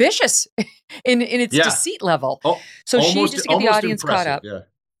ambitious in its deceit level. So she, just to get the audience caught up,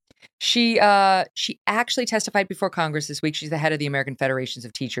 she actually testified before Congress this week. She's the head of the American Federations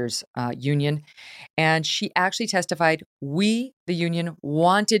of Teachers Union. And she actually testified, we, the union,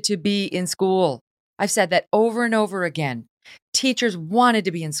 wanted to be in school. I've said that over and over again. Teachers wanted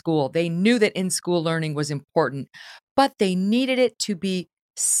to be in school. They knew that in-school learning was important, but they needed it to be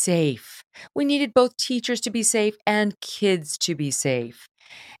safe. We needed both teachers to be safe and kids to be safe.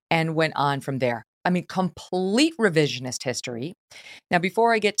 And went on from there. I mean, complete revisionist history. Now,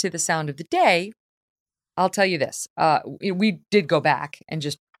 before I get to the sound of the day, I'll tell you this. We did go back and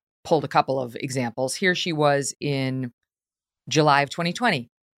just pulled a couple of examples. Here she was in July of 2020,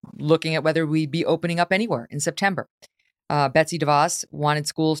 looking at whether we'd be opening up anywhere in September. Betsy DeVos wanted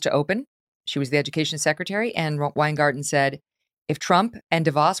schools to open. She was the education secretary, and Weingarten said, if Trump and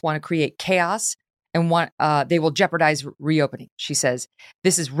DeVos want to create chaos, and they will jeopardize reopening. She says,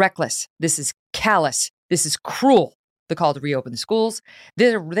 this is reckless. This is callous. This is cruel, the call to reopen the schools.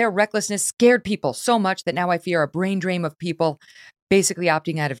 Their recklessness scared people so much that now I fear a brain drain of people basically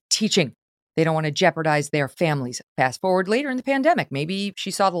opting out of teaching. They don't want to jeopardize their families. Fast forward later in the pandemic. Maybe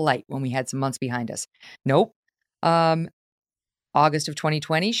she saw the light when we had some months behind us. Nope. August of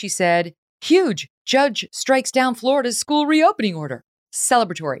 2020, she said, huge. Judge strikes down Florida's school reopening order.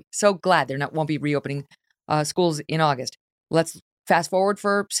 Celebratory. So glad won't be reopening schools in August. Let's fast forward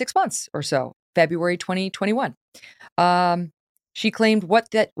for 6 months or so, February 2021. She claimed what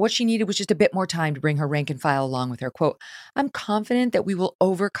she needed was just a bit more time to bring her rank and file along with her. Quote, I'm confident that we will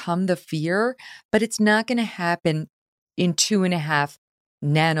overcome the fear, but it's not going to happen in 2.5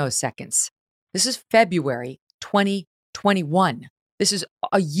 nanoseconds. This is February 2021. This is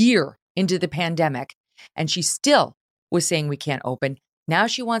a year into the pandemic, and she still was saying we can't open. Now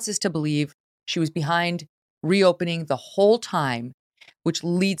she wants us to believe she was behind reopening the whole time, which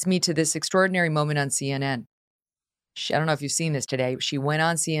leads me to this extraordinary moment on CNN. I don't know if you've seen this today. She went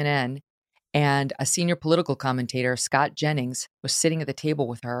on CNN and a senior political commentator, Scott Jennings, was sitting at the table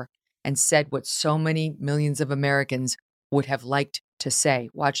with her and said what so many millions of Americans would have liked to say.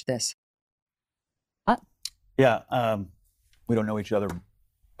 Watch this. Yeah, we don't know each other,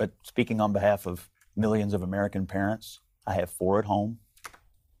 but speaking on behalf of millions of American parents, I have 4 at home.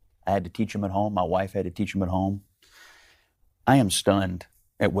 I had to teach them at home. My wife had to teach them at home. I am stunned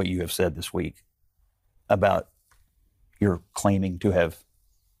at what you have said this week about your claiming to have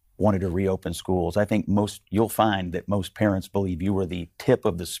wanted to reopen schools. I think you'll find that most parents believe you were the tip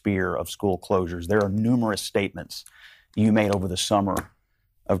of the spear of school closures. There are numerous statements you made over the summer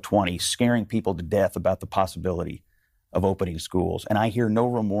of 20, scaring people to death about the possibility of opening schools. And I hear no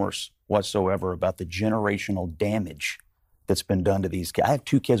remorse whatsoever about the generational damage that's been done to these kids. I have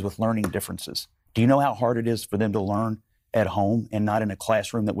 2 kids with learning differences. Do you know how hard it is for them to learn at home and not in a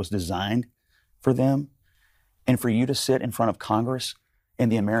classroom that was designed for them? And for you to sit in front of Congress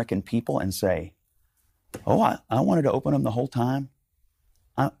and the American people and say, Oh, I wanted to open them the whole time.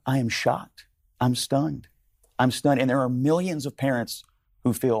 I am shocked. I'm stunned. I'm stunned. And there are millions of parents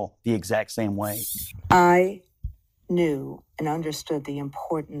who feel the exact same way. I knew and understood the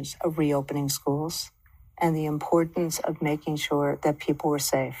importance of reopening schools and the importance of making sure that people were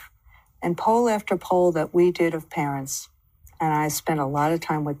safe. And poll after poll that we did of parents, and I spent a lot of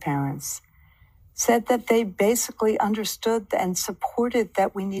time with parents, said that they basically understood and supported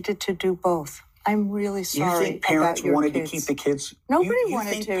that we needed to do both. I'm really sorry. You think parents about your wanted kids. to keep the kids? Nobody you wanted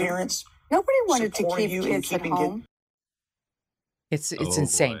think to. Parents Nobody wanted to keep you in kids at keeping home. It's Oh,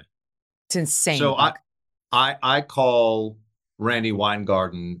 insane. boy. It's insane. So Buck. I call Randy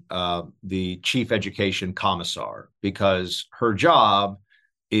Weingarten the chief education commissar, because her job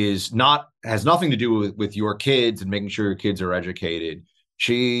has nothing to do with your kids and making sure your kids are educated.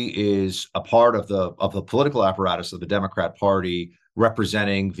 She is a part of the political apparatus of the Democrat Party,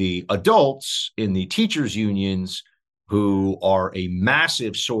 representing the adults in the teachers unions, who are a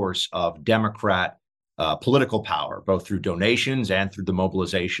massive source of Democrat political power, both through donations and through the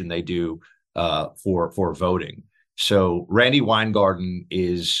mobilization they do for voting. So Randy Weingarten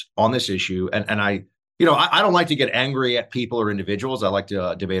is on this issue, and I don't like to get angry at people or individuals. I like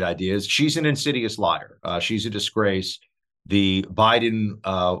to debate ideas. She's an insidious liar. She's a disgrace. The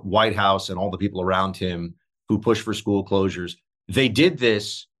Biden White House and all the people around him who push for school closures, they did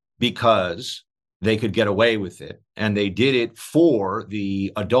this because they could get away with it. And they did it for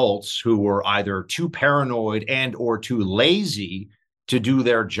the adults who were either too paranoid and or too lazy to do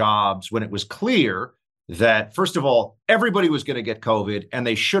their jobs, when it was clear that, first of all, everybody was going to get COVID, and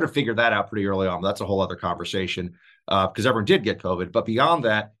they should have figured that out pretty early on. That's a whole other conversation, because everyone did get COVID. But beyond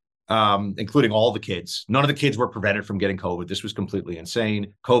that, including all the kids, none of the kids were prevented from getting COVID. This was completely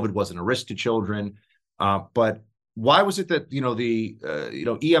insane. COVID wasn't a risk to children. But why was it that,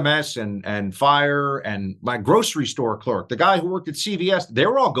 EMS and fire and my grocery store clerk, the guy who worked at CVS, they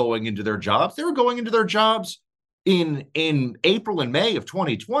were all going into their jobs. They were going into their jobs in April and May of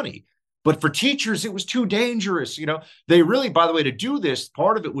 2020. But for teachers, it was too dangerous. They really, by the way, to do this,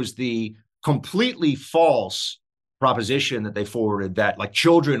 part of it was the completely false proposition that they forwarded that like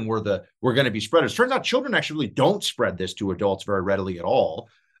children were going to be spreaders. Turns out children actually really don't spread this to adults very readily at all.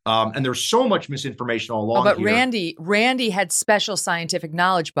 And there's so much misinformation all along. But here. Randy had special scientific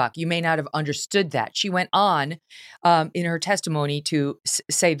knowledge, Buck. You may not have understood that. She went on in her testimony to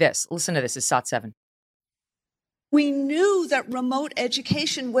say this. Listen to this. It's SOT 7. We knew that remote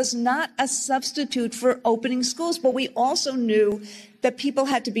education was not a substitute for opening schools, but we also knew that people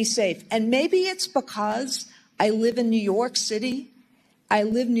had to be safe. And maybe it's because I live in New York City. I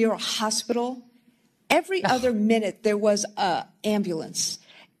live near a hospital. Every other minute there was an ambulance.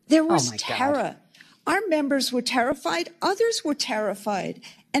 There was terror. Our members were terrified. Others were terrified.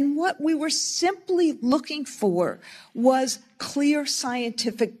 And what we were simply looking for was clear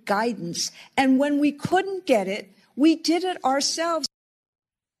scientific guidance. And when we couldn't get it, we did it ourselves.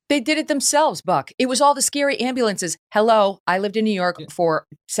 They did it themselves, Buck. It was all the scary ambulances. Hello, I lived in New York for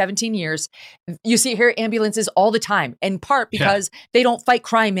 17 years. You hear ambulances all the time, in part because they don't fight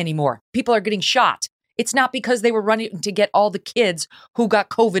crime anymore. People are getting shot. It's not because they were running to get all the kids who got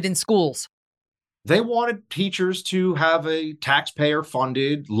COVID in schools. They wanted teachers to have a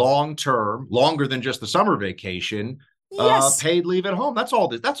taxpayer-funded, long-term, longer than just the summer vacation, paid leave at home. That's all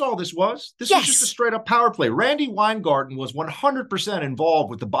this was. This was just a straight-up power play. Randy Weingarten was 100% involved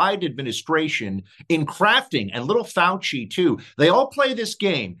with the Biden administration in crafting, and little Fauci too. They all play this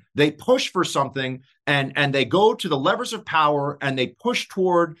game. They push for something, and they go to the levers of power, and they push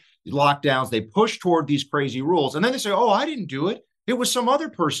toward lockdowns. They push toward these crazy rules, and then they say, "Oh, I didn't do it. It was some other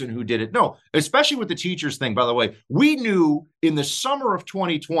person who did it." No, especially with the teachers thing, by the way. We knew in the summer of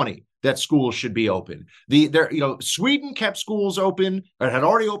 2020 that schools should be open. Sweden kept schools open, or had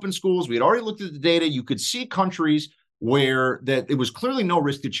already opened schools. We had already looked at the data. You could see countries where that it was clearly no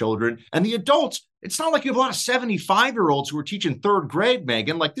risk to children. And the adults, it's not like you have a lot of 75-year-olds who were teaching third grade,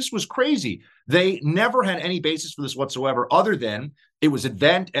 Megan. Like, this was crazy. They never had any basis for this whatsoever, other than it was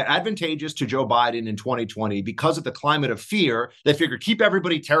advantageous to Joe Biden in 2020 because of the climate of fear. They figured, keep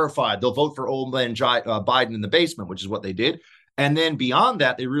everybody terrified. They'll vote for old man Biden in the basement, which is what they did. And then beyond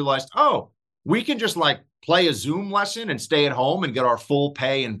that, they realized, we can just like play a Zoom lesson and stay at home and get our full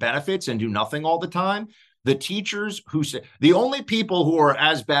pay and benefits and do nothing all the time. The teachers who say, the only people who are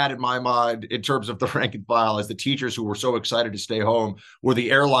as bad in my mind in terms of the rank and file as the teachers who were so excited to stay home were the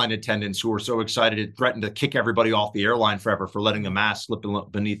airline attendants who were so excited it threatened to kick everybody off the airline forever for letting the mask slip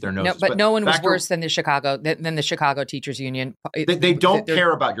beneath their noses. No, but no one was worse than the Chicago Teachers Union. They don't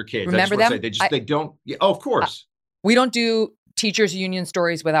care about your kids. Remember them? They don't. Of course. We don't do teachers union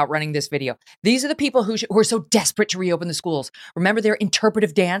stories without running this video. These are the people who are so desperate to reopen the schools. Remember their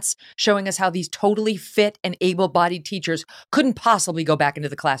interpretive dance showing us how these totally fit and able-bodied teachers couldn't possibly go back into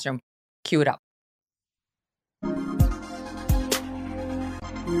the classroom. Cue it up.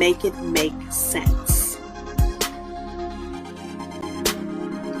 Make it make sense.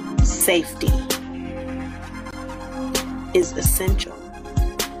 Safety is essential.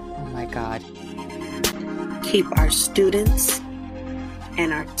 Oh my God. Keep our students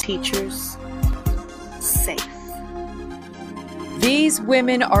and our teachers safe. These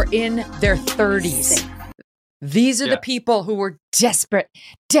women are in their 30s. Safe. These are the people who were desperate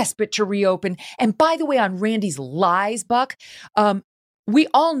to reopen. And by the way, on Randy's lies, Buck, we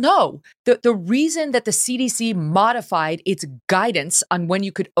all know that the reason that the CDC modified its guidance on when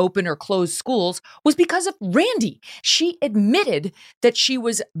you could open or close schools was because of Randy. She admitted that she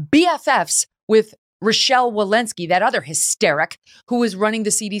was BFFs with Rochelle Walensky, that other hysteric who was running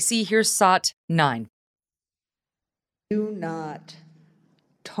the CDC. Here's SOT 9. Do not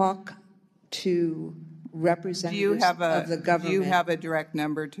talk to representatives of the government. Do you have a direct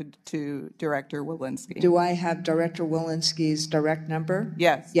number to Director Walensky? Do I have Director Walensky's direct number?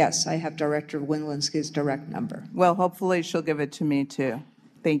 Yes. Yes, I have Director Walensky's direct number. Well, hopefully she'll give it to me too.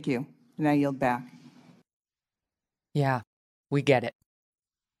 Thank you. And I yield back. Yeah, we get it.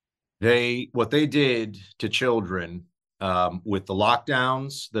 What they did to children with the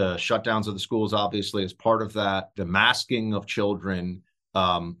lockdowns, the shutdowns of the schools, obviously, as part of that, the masking of children,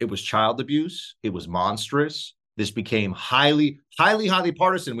 it was child abuse. It was monstrous. This became highly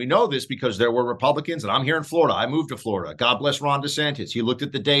partisan. We know this because there were Republicans, and I'm here in Florida. I moved to Florida. God bless Ron DeSantis. He looked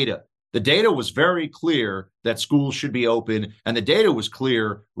at the data. The data was very clear that schools should be open, and the data was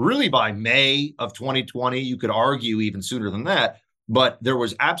clear really by May of 2020. You could argue even sooner than that, but there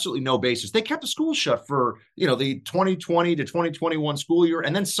was absolutely no basis. They kept the schools shut for, the 2020 to 2021 school year,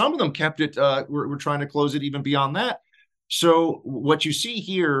 and then some of them kept it. We're trying to close it even beyond that. So what you see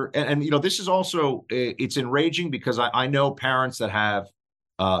here, and this is also, it's enraging because I know parents that have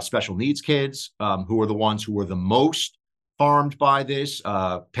special needs kids who are the ones who are the most harmed by this,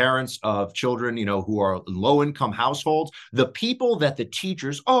 parents of children, who are low-income households, the people that the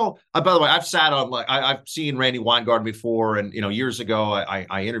teachers, by the way, I've sat on, I've seen Randy Weingarten before, and, years ago,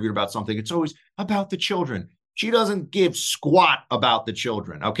 I interviewed about something. It's always about the children. She doesn't give squat about the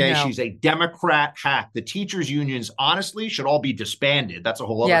children, okay? No. She's a Democrat hack. The teachers' unions, honestly, should all be disbanded. That's a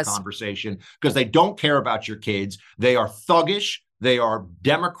whole other conversation because they don't care about your kids. They are thuggish. They are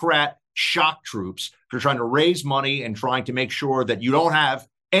Democrat shock troops for trying to raise money and trying to make sure that you don't have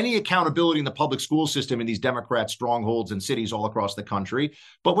any accountability in the public school system in these Democrat strongholds and cities all across the country.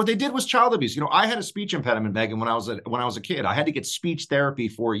 But what they did was child abuse. I had a speech impediment, Megan, when I was a kid. I had to get speech therapy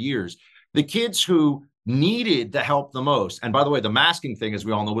for years. The kids who needed the help the most. And by the way, the masking thing, as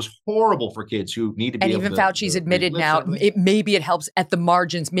we all know, was horrible for kids who need to be. And even Fauci's admitted now, maybe it helps at the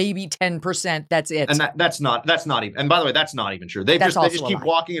margins, maybe 10%. That's it. And that's not even. And by the way, that's not even true. They just keep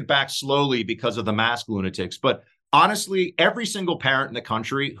walking it back slowly because of the mask lunatics. But honestly, every single parent in the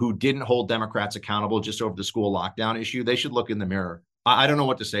country who didn't hold Democrats accountable just over the school lockdown issue, they should look in the mirror. I don't know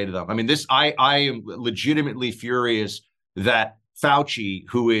what to say to them. I mean, I am legitimately furious that Fauci,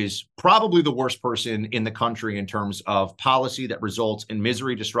 who is probably the worst person in the country in terms of policy that results in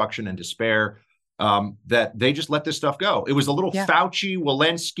misery, destruction, and despair, that they just let this stuff go. It was a little Fauci,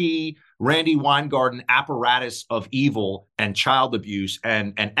 Walensky, Randy Weingarten apparatus of evil and child abuse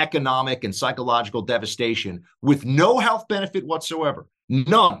and economic and psychological devastation with no health benefit whatsoever.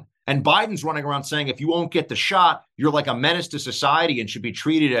 None. And Biden's running around saying, if you won't get the shot, you're like a menace to society and should be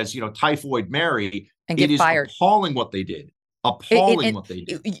treated as, Typhoid Mary. And get fired. It is appalling what they did. Appalling what they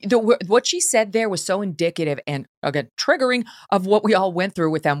did. What she said there was so indicative and, again, triggering of what we all went through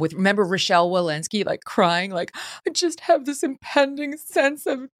with them. Remember Rochelle Walensky, crying, I just have this impending sense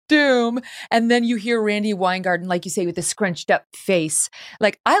of doom. And then you hear Randy Weingarten, like you say, with the scrunched up face.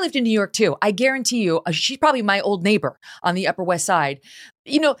 I lived in New York too. I guarantee you, she's probably my old neighbor on the Upper West Side.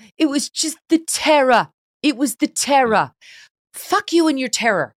 It was just the terror. It was the terror. Fuck you and your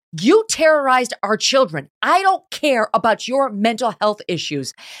terror. You terrorized our children. I don't care about your mental health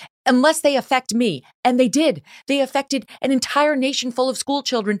issues unless they affect me. And they did. They affected an entire nation full of school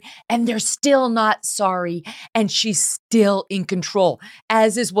children, and they're still not sorry. And she's still in control,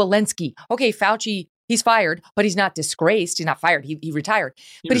 as is Walensky. Okay, Fauci, he's fired, but he's not disgraced. He's not fired. He retired,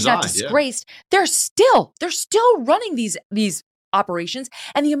 but he's not disgraced. Yeah. They're still running these operations.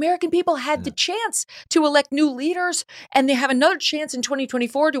 And the American people had the chance to elect new leaders. And they have another chance in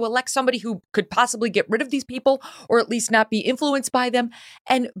 2024 to elect somebody who could possibly get rid of these people or at least not be influenced by them.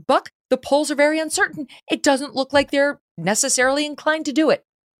 And Buck, the polls are very uncertain. It doesn't look like they're necessarily inclined to do it.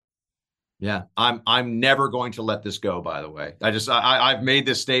 Yeah, I'm never going to let this go, by the way. I've made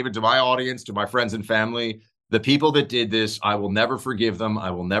this statement to my audience, to my friends and family. The people that did this, I will never forgive them. I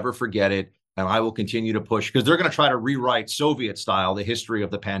will never forget it. And I will continue to push because they're going to try to rewrite Soviet style, the history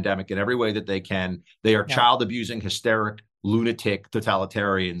of the pandemic in every way that they can. They are child abusing, hysteric, lunatic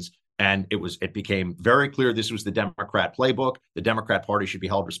totalitarians. And it became very clear this was the Democrat playbook. The Democrat Party should be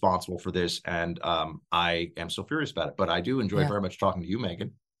held responsible for this. And I am so furious about it. But I do enjoy very much talking to you,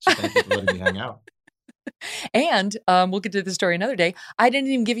 Megan. So thank you for letting me hang out. And we'll get to the story another day. I didn't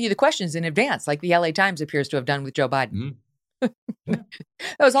even give you the questions in advance, like the LA Times appears to have done with Joe Biden. That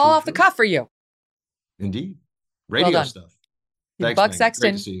was all off the cuff for you. Indeed. Radio stuff. Thanks, Buck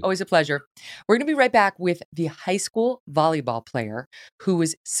Sexton, always a pleasure. We're going to be right back with the high school volleyball player who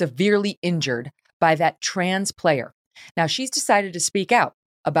was severely injured by that trans player. Now, she's decided to speak out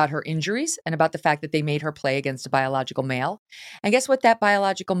about her injuries and about the fact that they made her play against a biological male. And guess what that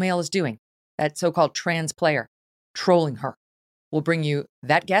biological male is doing? That so-called trans player, trolling her. We'll bring you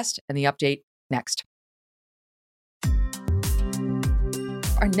that guest and the update next.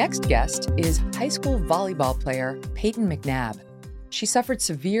 Our next guest is high school volleyball player Payton McNabb. She suffered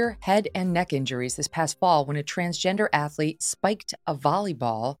severe head and neck injuries this past fall when a transgender athlete spiked a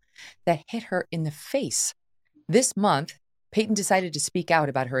volleyball that hit her in the face. This month, Payton decided to speak out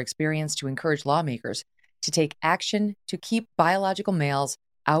about her experience to encourage lawmakers to take action to keep biological males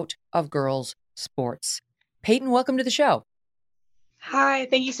out of girls' sports. Payton, welcome to the show. Hi,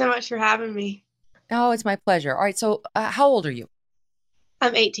 thank you so much for having me. Oh, it's my pleasure. All right, so how old are you?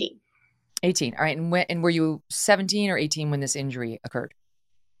 I'm 18. 18. All right. And were you 17 or 18 when this injury occurred?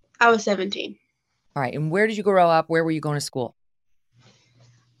 I was 17. All right. And where did you grow up? Where were you going to school?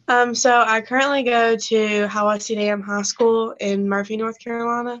 So I currently go to Hiwassee Dam High School in Murphy, North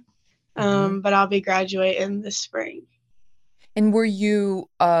Carolina. But I'll be graduating this spring. And were you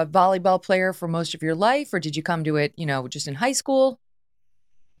a volleyball player for most of your life, or did you come to it, just in high school?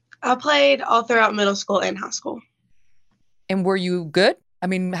 I played all throughout middle school and high school. And were you good? I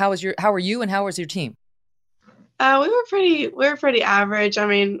mean, how were you and how was your team? We were pretty average. I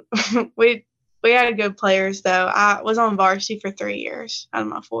mean, we had good players though. I was on varsity for 3 years out of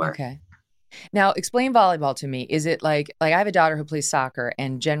my 4. Okay. Now explain volleyball to me. Is it like I have a daughter who plays soccer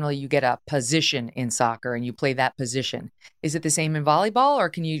and generally you get a position in soccer and you play that position. Is it the same in volleyball or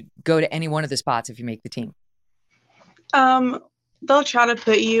can you go to any one of the spots if you make the team? They'll try to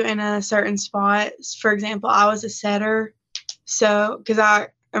put you in a certain spot. For example, I was a setter. So, because I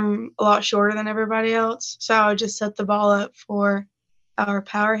am a lot shorter than everybody else, so I would just set the ball up for our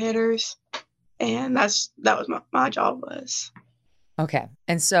power hitters, and that was my job was. Okay,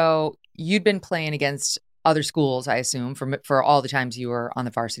 and so you'd been playing against other schools, I assume, for all the times you were on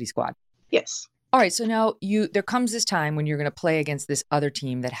the varsity squad. Yes. All right, so now there comes this time when you're going to play against this other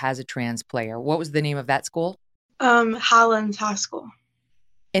team that has a trans player. What was the name of that school? Highlands High School.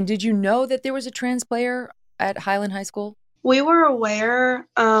 And did you know that there was a trans player at Highland High School? We were aware.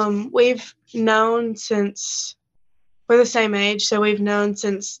 We've known since we're the same age, so we've known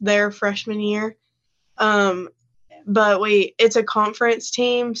since their freshman year. But it's a conference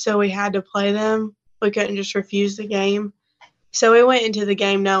team, so we had to play them. We couldn't just refuse the game. So we went into the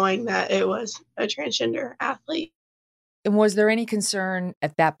game knowing that it was a transgender athlete. And was there any concern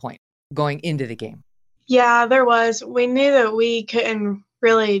at that point going into the game? Yeah, there was. We knew that we couldn't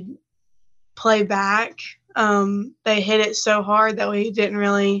really play back. They hit it so hard that we didn't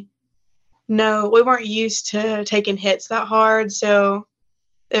really know. We weren't used to taking hits that hard, so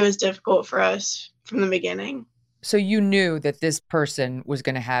it was difficult for us from the beginning. So you knew that this person was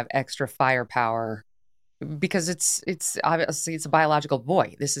going to have extra firepower because it's obviously it's a biological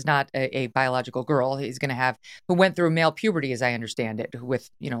boy. This is not a biological girl. He's going to have who went through male puberty, as I understand it, with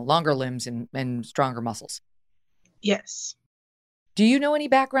longer limbs and stronger muscles. Yes. Do you know any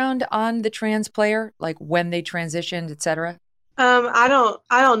background on the trans player, like when they transitioned, et cetera? I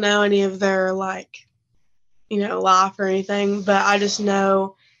don't know any of their life or anything, but I just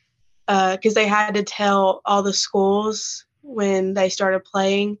know because they had to tell all the schools when they started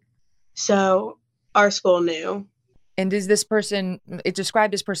playing, so our school knew. And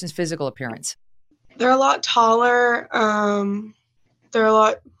describe this person's physical appearance. They're a lot taller. They're a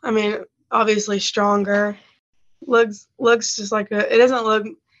lot. I mean, obviously stronger. Looks just like it doesn't look.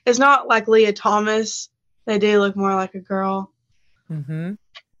 It's not like Leah Thomas. They do look more like a girl. Mm-hmm.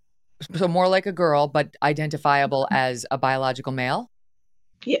 So more like a girl, but identifiable as a biological male?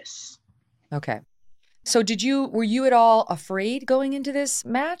 Yes. Okay. So were you at all afraid going into this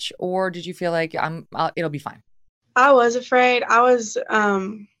match, or did you feel like it'll be fine? I was afraid.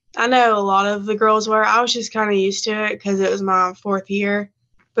 I know a lot of the girls were. I was just kind of used to it because it was my 4th year,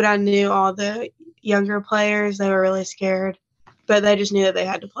 but I knew all the younger players, they were really scared, but they just knew that they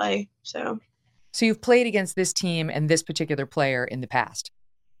had to play. So you've played against this team and this particular player in the past?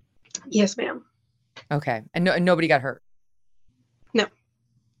 Yes, ma'am. Okay. And nobody got hurt? No.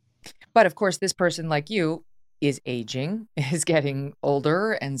 But of course, this person like you is aging, is getting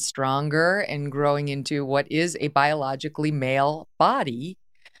older and stronger and growing into what is a biologically male body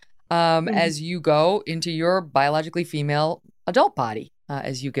as you go into your biologically female adult body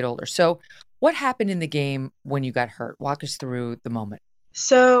as you get older. So what happened in the game when you got hurt? Walk us through the moment.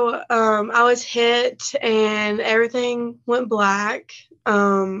 So I was hit and everything went black.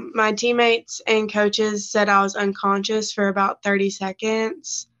 My teammates and coaches said I was unconscious for about 30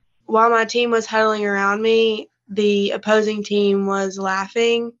 seconds. While my team was huddling around me, the opposing team was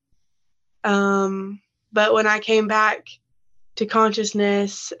laughing. But when I came back to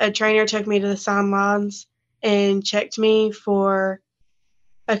consciousness, a trainer took me to the sidelines and checked me for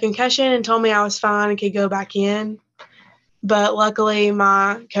a concussion and told me I was fine and could go back in. But luckily,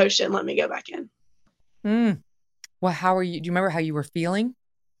 my coach didn't let me go back in. Well, how are you? Do you remember how you were feeling?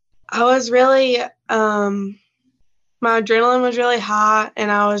 I was really, my adrenaline was really high, and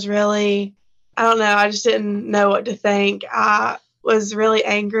I was really, I don't know, I just didn't know what to think. I was really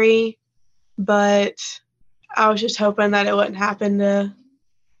angry, but I was just hoping that it wouldn't happen to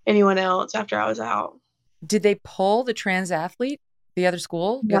anyone else after I was out. Did they pull the trans athlete, the other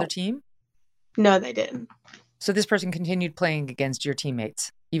school, the other team? No, they didn't. So this person continued playing against your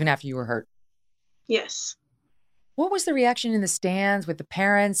teammates, even after you were hurt? Yes. What was the reaction in the stands with the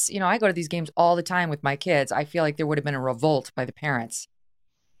parents? You know, I go to these games all the time with my kids. I feel like there would have been a revolt by the parents.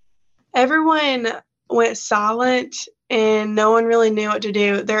 Everyone went silent and no one really knew what to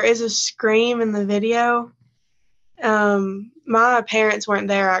do. There is a scream in the video. My parents weren't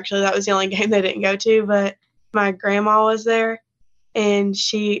there, actually. That was the only game they didn't go to, but my grandma was there, and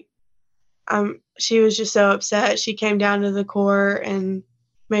she was just so upset. She came down to the court and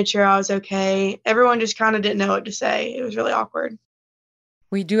made sure I was okay. Everyone just kind of didn't know what to say. It was really awkward.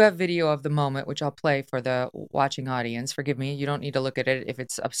 We do have video of the moment, which I'll play for the watching audience. Forgive me, you don't need to look at it if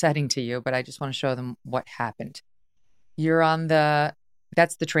it's upsetting to you, but I just want to show them what happened. You're on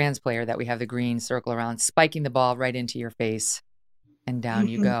that's the trans player that we have the green circle around, spiking the ball right into your face, and down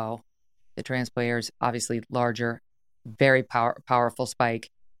you go. The trans player's obviously larger, very powerful spike.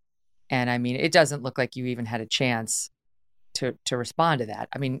 And I mean, it doesn't look like you even had a chance to respond to that.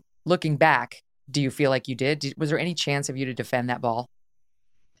 I mean, looking back, do you feel like you did? Was there any chance of you to defend that ball?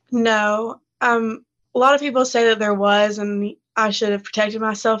 No. A lot of people say that there was, and I should have protected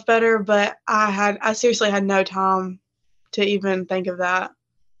myself better, but I seriously had no time to even think of that.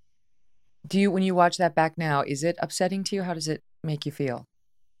 When you watch that back now, is it upsetting to you? How does it make you feel?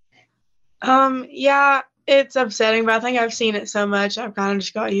 Yeah, it's upsetting, but I think I've seen it so much, I've kind of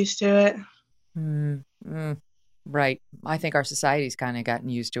just got used to it. Right. I think our society's kind of gotten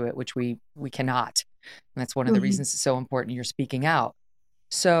used to it, which we cannot. And that's one of the reasons it's so important you're speaking out.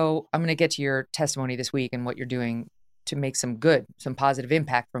 So I'm going to get to your testimony this week and what you're doing to make some positive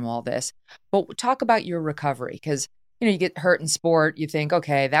impact from all this. But talk about your recovery, because, you know, you get hurt in sport, you think,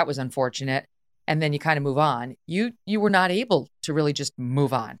 okay, that was unfortunate, and then you kind of move on. You were not able to really just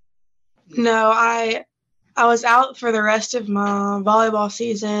move on. No, I was out for the rest of my volleyball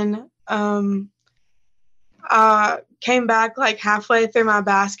season. I came back like halfway through my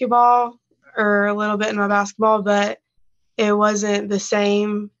basketball, or a little bit in my basketball, but it wasn't the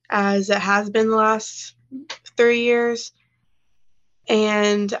same as it has been the last 3 years.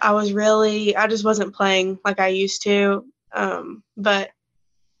 And I just wasn't playing like I used to. But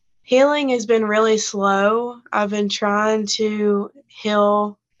healing has been really slow. I've been trying to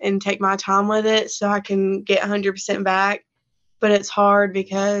heal and take my time with it so I can get 100% back. But it's hard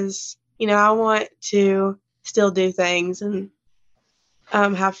because, you know, I want to still do things and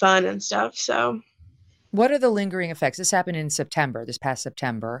have fun and stuff. So what are the lingering effects? This happened in September, this past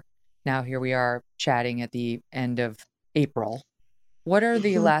September. Now here we are chatting at the end of April. What are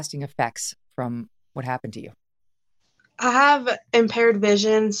the lasting effects from what happened to you? I have impaired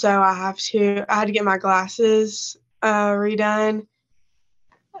vision, so I had to get my glasses redone.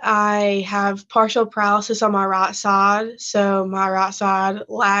 I have partial paralysis on my right side, so my right side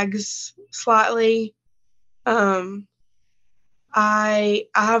lags slightly. I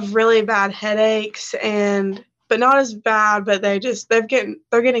have really bad headaches and but not as bad. But they're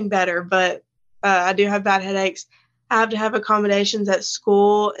getting better. But I do have bad headaches. I have to have accommodations at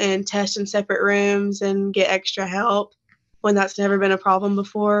school and test in separate rooms and get extra help when that's never been a problem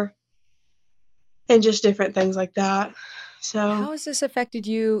before, and just different things like that. So how has this affected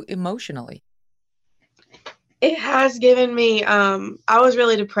you emotionally? it has given me, I was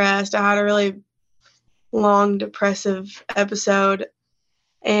really depressed. I had a really long depressive episode,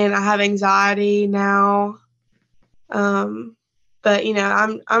 and I have anxiety now. But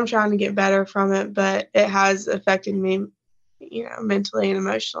I'm trying to get better from it, but it has affected me, mentally and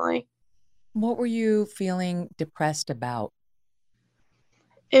emotionally. What were you feeling depressed about?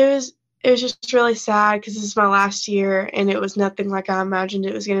 It was just really sad because this is my last year, and it was nothing like I imagined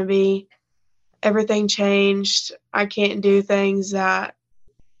it was going to be. Everything changed. I can't do things that,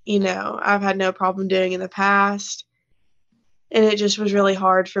 I've had no problem doing in the past. And it just was really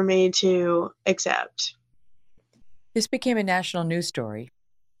hard for me to accept. This became a national news story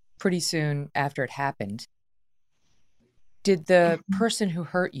pretty soon after it happened. Did the person who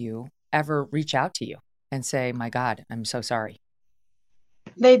hurt you ever reach out to you and say, my God, I'm so sorry?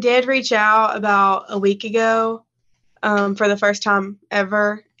 They did reach out about a week ago, for the first time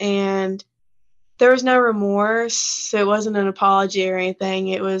ever. And there was no remorse. It wasn't an apology or anything.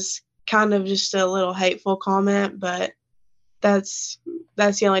 It was kind of just a little hateful comment, but that's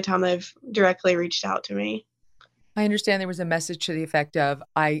the only time they've directly reached out to me. I understand there was a message to the effect of,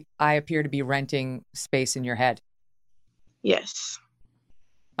 I appear to be renting space in your head. Yes.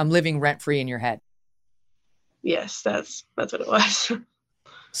 I'm living rent-free in your head. Yes, that's what it was.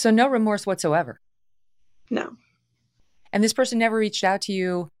 So no remorse whatsoever? No. And this person never reached out to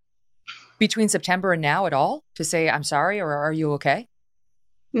you between September and now at all to say, I'm sorry, or are you okay?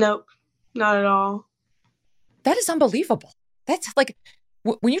 Nope, not at all. That is unbelievable. That's like,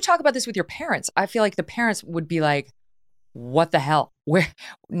 when you talk about this with your parents, I feel like the parents would be like, what the hell? Where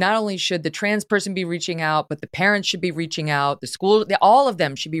not only should the trans person be reaching out, but the parents should be reaching out, the school, all of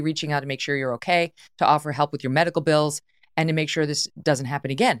them should be reaching out to make sure you're okay, to offer help with your medical bills, and to make sure this doesn't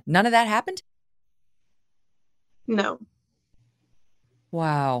happen again. None of that happened? No.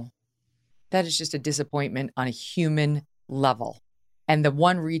 Wow. That is just a disappointment on a human level. And the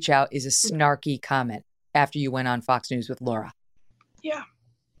one reach out is a snarky comment after you went on Fox News with Laura. Yeah.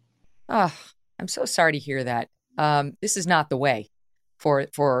 Oh, I'm so sorry to hear that. This is not the way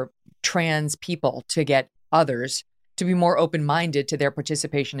for trans people to get others to be more open-minded to their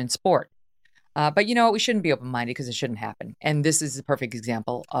participation in sport. But you know what? We shouldn't be open-minded because it shouldn't happen. And this is the perfect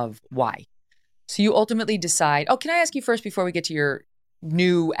example of why. So you ultimately decide, can I ask you first before we get to your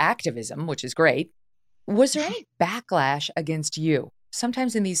new activism, which is great. Was there any backlash against you?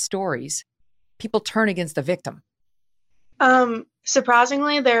 Sometimes in these stories, people turn against the victim.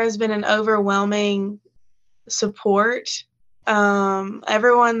 Surprisingly, there has been an overwhelming support.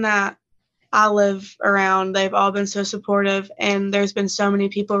 Everyone that I live around, they've all been so supportive, and there's been so many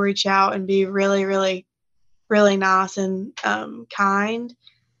people reach out and be really, really, really nice and kind.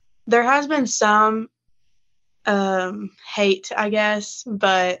 There has been some hate, I guess,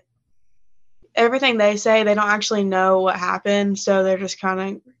 but everything they say, they don't actually know what happened, so they're just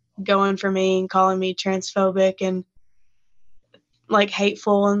kind of going for me and calling me transphobic and like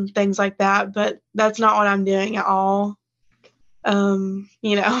hateful and things like that, but that's not what I'm doing at all.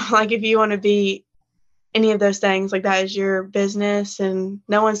 Like if you want to be any of those things, like that is your business, and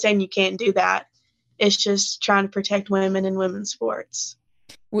no one's saying you can't do that. It's just trying to protect women and women's sports.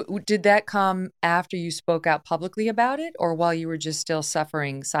 Did that come after you spoke out publicly about it, or while you were just still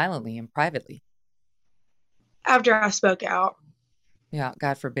suffering silently and privately? After I spoke out. Yeah,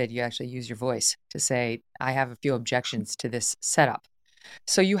 God forbid you actually use your voice to say, I have a few objections to this setup.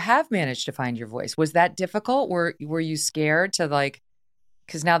 So you have managed to find your voice. Was that difficult? Were you scared to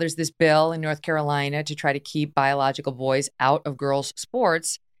because now there's this bill in North Carolina to try to keep biological boys out of girls'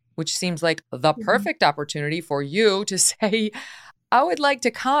 sports, which seems like the perfect opportunity for you to say, I would like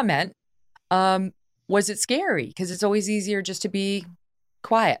to comment. Was it scary? Because it's always easier just to be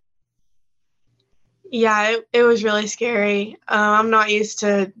quiet. Yeah, it was really scary. I'm not used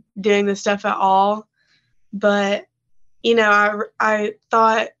to doing this stuff at all, but I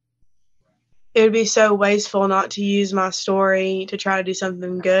thought it would be so wasteful not to use my story to try to do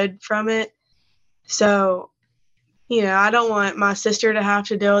something good from it. So, I don't want my sister to have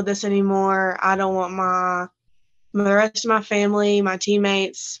to deal with this anymore. I don't want the rest of my family, my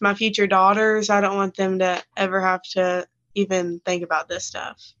teammates, my future daughters, I don't want them to ever have to even think about this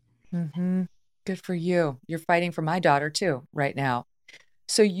stuff. Mm-hmm. Good for you. You're fighting for my daughter too right now.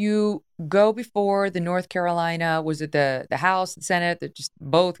 So you go before the North Carolina, was it the House, the Senate, just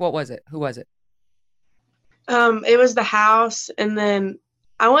both? What was it? Who was it? It was the House, and then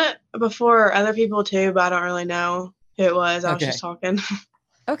I went before other people too, but I don't really know who it was. I was just talking.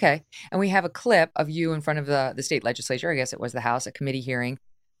 Okay. And we have a clip of you in front of the state legislature. I guess it was the House, a committee hearing,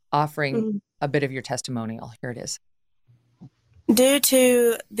 offering a bit of your testimonial. Here it is. Due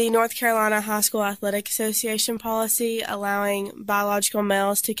to the North Carolina High School Athletic Association policy allowing biological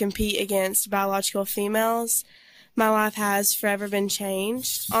males to compete against biological females, my life has forever been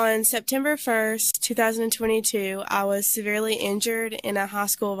changed. On September 1st, 2022, I was severely injured in a high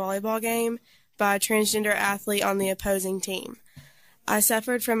school volleyball game by a transgender athlete on the opposing team. I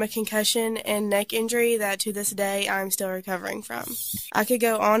suffered from a concussion and neck injury that to this day I'm still recovering from. I could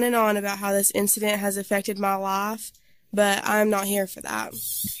go on and on about how this incident has affected my life, but I'm not here for that.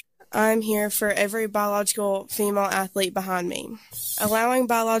 I'm here for every biological female athlete behind me. Allowing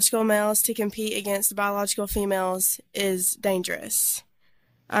biological males to compete against biological females is dangerous.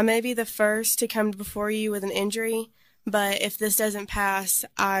 I may be the first to come before you with an injury, but if this doesn't pass,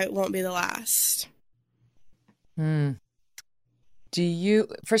 I won't be the last.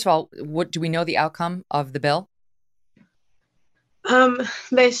 First of all, what do we know the outcome of the bill?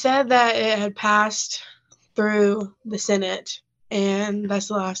 They said that it had passed through the Senate, and that's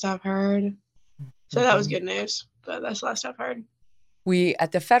the last I've heard. So that was good news, but that's the last I've heard. We,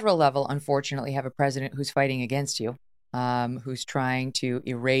 at the federal level, unfortunately, have a president who's fighting against you, who's trying to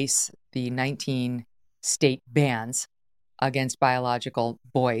erase the 19 state bans against biological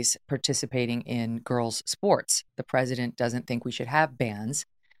boys participating in girls' sports. The president doesn't think we should have bans,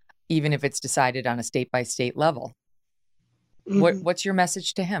 even if it's decided on a state-by-state level. What's your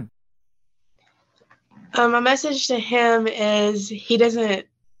message to him? My message to him is he doesn't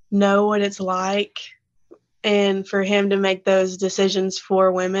know what it's like, and for him to make those decisions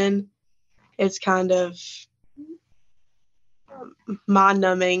for women, it's kind of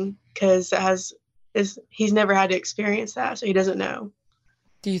mind-numbing because he's never had to experience that, so he doesn't know.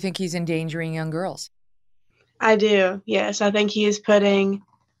 Do you think he's endangering young girls? I do, yes. I think he is putting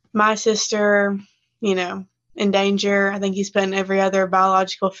my sister, in danger. I think he's putting every other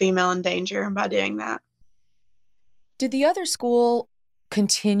biological female in danger by doing that. Did the other school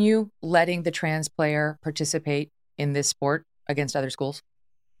continue letting the trans player participate in this sport against other schools?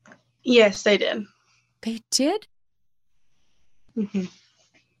 Yes, they did. They did?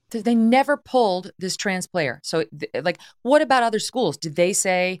 They never pulled this trans player. So, what about other schools? Did they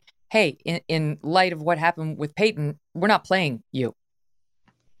say, hey, in light of what happened with Payton, we're not playing you?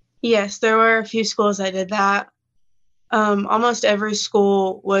 Yes, there were a few schools that did that. Almost every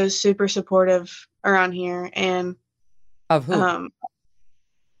school was super supportive around here. And of who?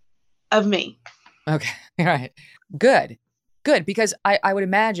 Of me. Okay. All right. Good. Because I would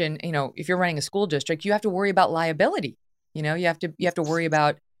imagine, if you're running a school district, you have to worry about liability. You have to worry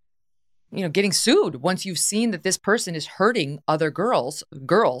about, getting sued. Once you've seen that this person is hurting other girls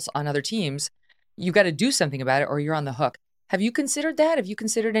on other teams, you've got to do something about it or you're on the hook. Have you considered that? Have you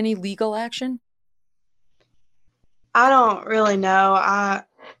considered any legal action? I don't really know.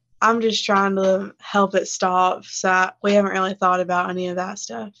 I'm just trying to help it stop. So we haven't really thought about any of that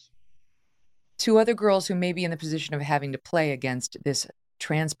stuff. To other girls who may be in the position of having to play against this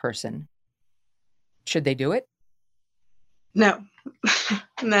trans person, should they do it? No.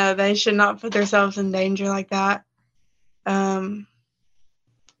 No, they should not put themselves in danger like that.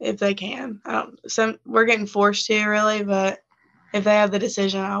 If they can. We're getting forced to, really, but if they have the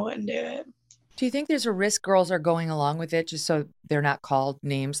decision, I wouldn't do it. Do you think there's a risk girls are going along with it just so they're not called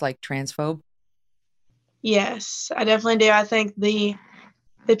names like transphobe? Yes, I definitely do. I think the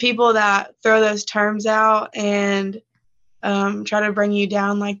people that throw those terms out and try to bring you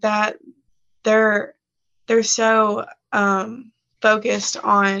down like that, they're so focused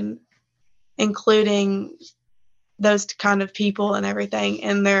on including those kind of people and everything,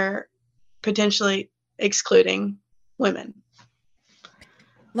 and they're potentially excluding women.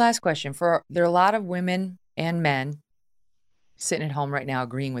 Last question. There are a lot of women and men sitting at home right now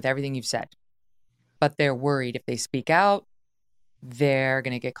agreeing with everything you've said, but they're worried if they speak out, they're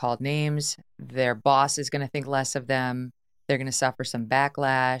going to get called names. Their boss is going to think less of them. They're going to suffer some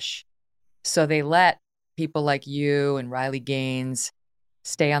backlash. So they let people like you and Riley Gaines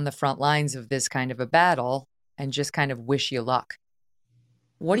stay on the front lines of this kind of a battle and just kind of wish you luck.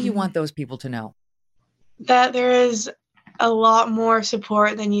 What do you want those people to know? That there is a lot more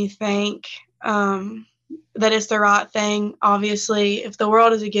support than you think, that it's the right thing. Obviously, if the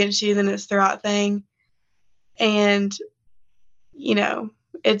world is against you, then it's the right thing. And, you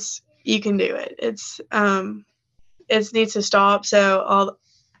can do it. It needs to stop. So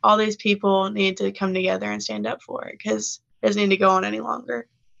all these people need to come together and stand up for it because it doesn't need to go on any longer.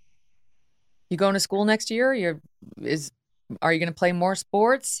 You going to school next year? Are you going to play more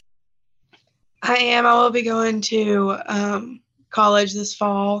sports? I am. I will be going to college this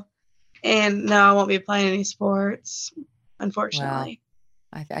fall, and no, I won't be playing any sports, unfortunately.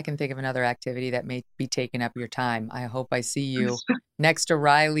 Well, I can think of another activity that may be taking up your time. I hope I see you next to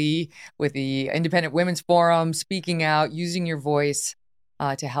Riley with the Independent Women's Forum, speaking out, using your voice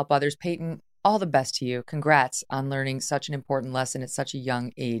to help others. Payton, all the best to you. Congrats on learning such an important lesson at such a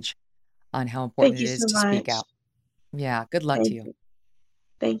young age on how important it is to speak out. Yeah, good luck to you.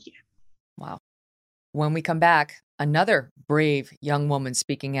 Thank you. Wow. When we come back, another brave young woman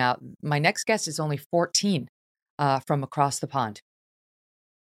speaking out. My next guest is only 14 from across the pond.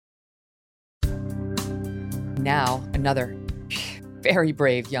 Now, another very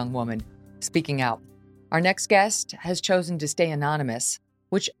brave young woman speaking out. Our next guest has chosen to stay anonymous,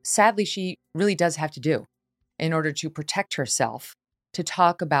 which sadly she really does have to do in order to protect herself to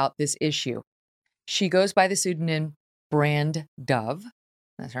talk about this issue. She goes by the pseudonym Brand Dove.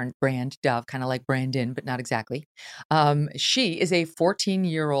 That's her brand, Dove, kind of like Brandon, but not exactly. She is a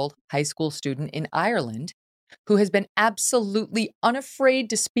 14-year-old high school student in Ireland who has been absolutely unafraid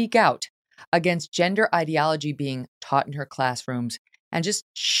to speak out against gender ideology being taught in her classrooms and just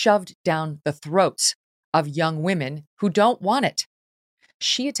shoved down the throats of young women who don't want it.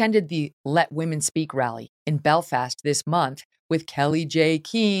 She attended the Let Women Speak rally in Belfast this month with Kelly J.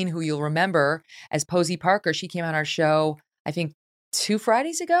 Keane, who you'll remember as Posey Parker. She came on our show, I think, 2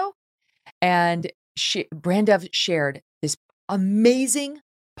 Fridays ago. And Brand Dove shared this amazing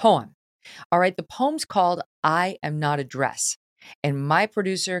poem. All right, the poem's called I Am Not a Dress. And my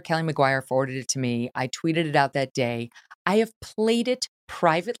producer, Kelly McGuire, forwarded it to me. I tweeted it out that day. I have played it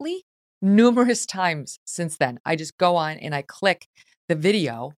privately numerous times since then. I just go on and I click the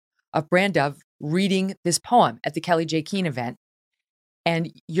video of Brand Dove reading this poem at the Kelly J. Keane event.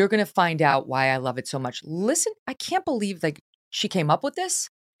 And you're going to find out why I love it so much. Listen, I can't believe she came up with this.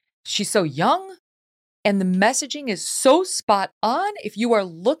 She's so young. And the messaging is so spot on. If you are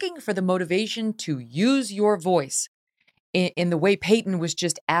looking for the motivation to use your voice in the way Payton was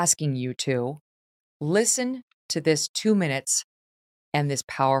just asking you to, listen to this 2 minutes and this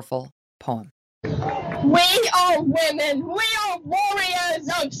powerful poem. We are women. We are warriors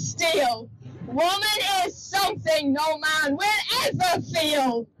of steel. Woman is something no man will ever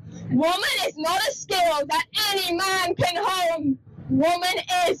feel. Woman is not a skill that any man can hone. Woman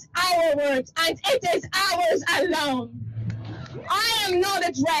is our words, and it is ours alone. I am not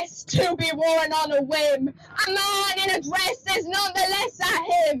a dress to be worn on a whim. A man in a dress is nonetheless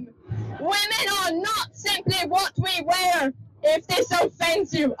a him. Women are not simply what we wear. If this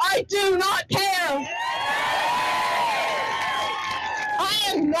offends you, I do not care. I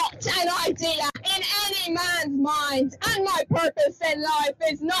am not an idea in any man's mind, and my purpose in life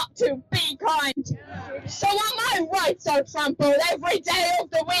is not to be kind. So when my rights are trampled every day of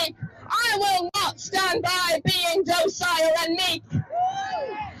the week, I will not stand by being docile and meek.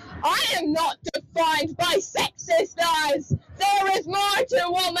 I am not defined by sexist eyes. There is more to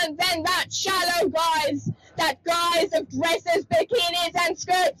woman than that shallow guise. That guise of dresses, bikinis, and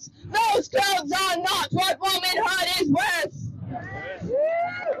skirts. Those clothes are not what womanhood is worth.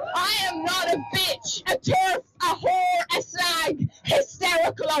 I am not a bitch, a turf, a whore, a slag,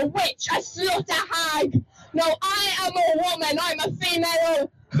 hysterical, a witch, a slut, a hag. No, I am a woman, I'm a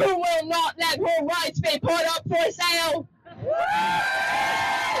female who will not let her rights be put up for sale.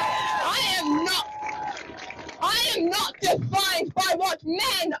 I am not defined by what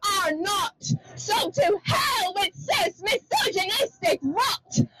men are not. So to hell with cis misogynistic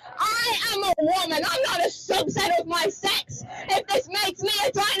rot. I am a woman. I'm not a subset of my sex. If this makes me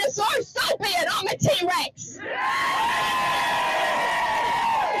a dinosaur, so be it. I'm a T-Rex.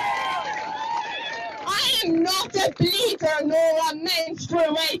 I am not a bleeder nor a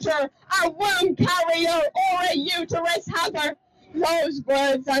menstruator, a womb carrier or a uterus haver. Those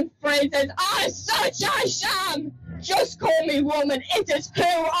words and phrases are such a sham. Just call me woman, it is who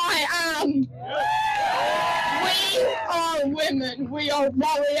I am. We are women, we are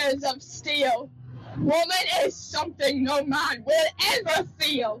warriors of steel. Woman is something no man will ever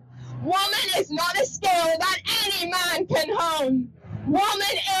feel. Woman is not a skill that any man can hone.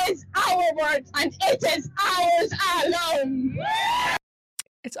 Woman is our words and it is ours alone.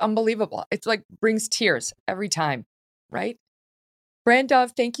 It's unbelievable. It's like brings tears every time, right? Brand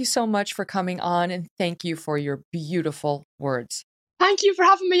Dove, thank you so much for coming on and thank you for your beautiful words. Thank you for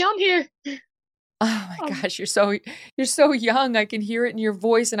having me on here. Oh my gosh, you're so young. I can hear it in your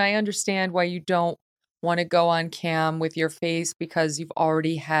voice and I understand why you don't want to go on cam with your face because you've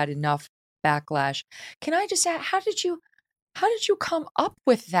already had enough backlash. Can I just ask, how did you How did you come up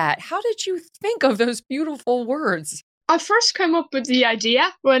with that? How did you think of those beautiful words? I first came up with the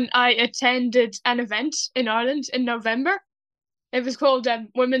idea when I attended an event in Ireland in November. It was called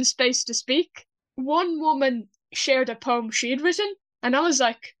Women's Space to Speak. One woman shared a poem she'd written, and I was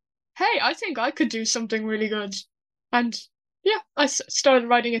like, hey, I think I could do something really good. And yeah, I started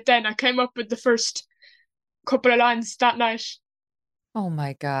writing it then. I came up with the first couple of lines that night. Oh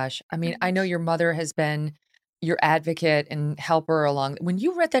my gosh. I mean, I know your mother has been your advocate and helper along. When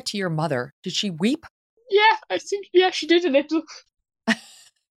you read that to your mother, did she weep? Yeah, I think, yeah, she did a little.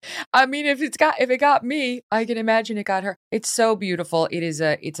 I mean, if it got me, I can imagine it got her. It's so beautiful. It's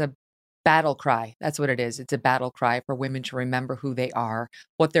a battle cry. That's what it is. It's a battle cry for women to remember who they are,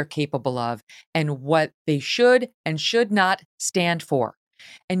 what they're capable of, and what they should and should not stand for.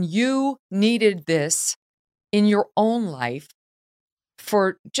 And you needed this in your own life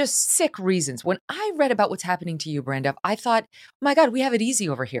for just sick reasons. When I read about what's happening to you, Brenda, I thought, oh my God, we have it easy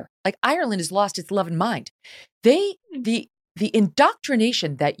over here. Like Ireland has lost its love and mind. The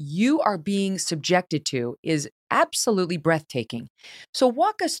indoctrination that you are being subjected to is absolutely breathtaking. So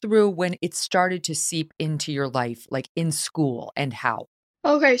walk us through when it started to seep into your life, like in school, and how.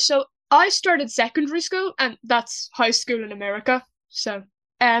 Okay, so I started secondary school, and that's high school in America. So,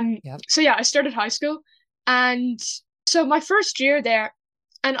 so yeah, I started high school, and so my first year there,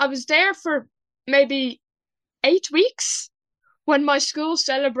 and I was there for maybe 8 weeks when my school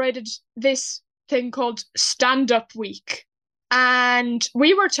celebrated this thing called Stand-Up Week. And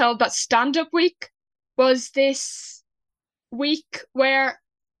we were told that Stand-Up Week was this week where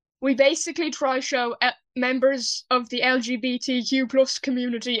we basically try to show members of the LGBTQ plus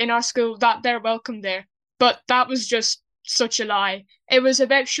community in our school that they're welcome there. But that was just such a lie. It was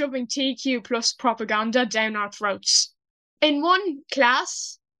about shoving TQ plus propaganda down our throats. In one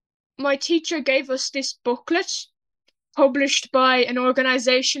class, my teacher gave us this booklet published by an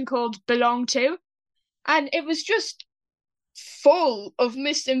organization called Belong To, and it was just full of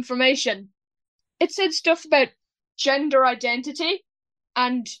misinformation. It said stuff about gender identity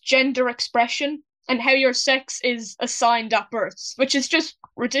and gender expression and how your sex is assigned at birth, which is just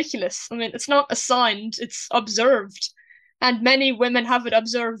ridiculous. I mean, it's not assigned, it's observed. And many women have it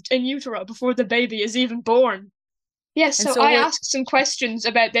observed in utero before the baby is even born. Yeah, so I asked some questions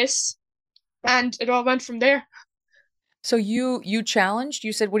about this, and it all went from there. So you challenged?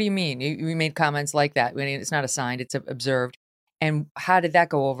 You said, what do you mean? You made comments like that. I mean, it's not assigned, it's observed. And how did that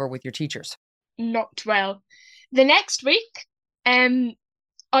go over with your teachers? Not well. The next week,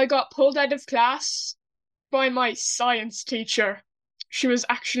 I got pulled out of class by my science teacher. She was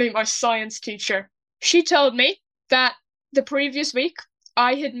actually my science teacher. She told me that the previous week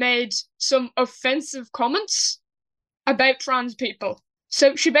I had made some offensive comments about trans people.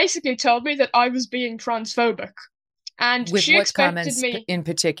 So she basically told me that I was being transphobic. And with she what expected comments me in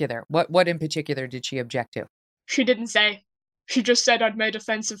particular? What in particular did she object to? She didn't say. She just said I'd made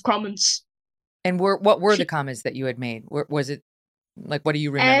offensive comments. And what were the comments that you had made? Was it like, what do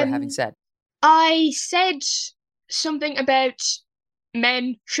you remember having said? I said something about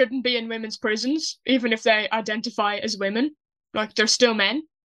men shouldn't be in women's prisons, even if they identify as women. Like, they're still men.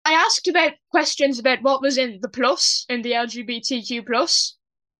 I asked about questions about what was in the plus, in the LGBTQ plus,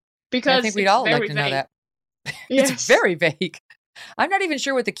 because I think we'd all like to know that. Yes. It's very vague. I'm not even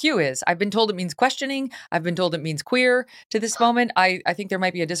sure what the Q is. I've been told it means questioning. I've been told it means queer to this moment. I think there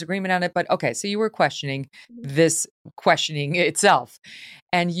might be a disagreement on it, but okay. So you were questioning this questioning itself,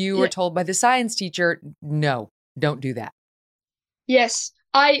 and you were told by the science teacher, no, don't do that. Yes.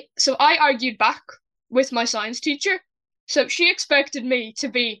 I argued back with my science teacher. So she expected me to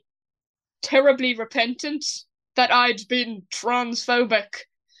be terribly repentant that I'd been transphobic,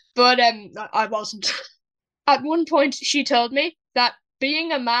 but I wasn't. At one point, she told me that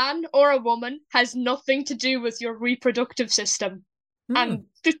being a man or a woman has nothing to do with your reproductive system. And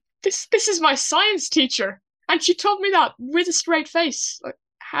this is my science teacher. And she told me that with a straight face. Like,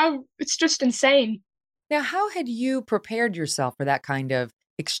 how? It's just insane. Now, how had you prepared yourself for that kind of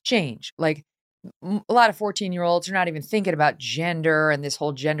exchange? Like, a lot of 14-year-olds are not even thinking about gender and this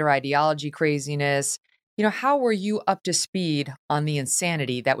whole gender ideology craziness. You know, how were you up to speed on the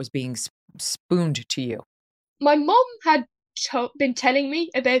insanity that was being spooned to you? My mom had been telling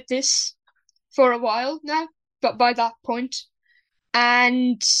me about this for a while now, but by that point.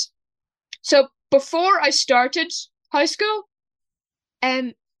 And so before I started high school,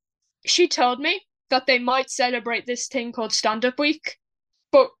 she told me that they might celebrate this thing called Stand-Up Week,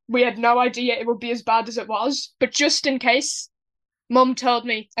 but we had no idea it would be as bad as it was. But just in case, Mum told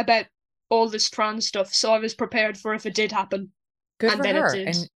me about all this trans stuff, so I was prepared for if it did happen. Good and for then her. It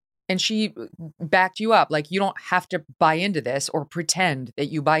did. And she backed you up. Like, you don't have to buy into this or pretend that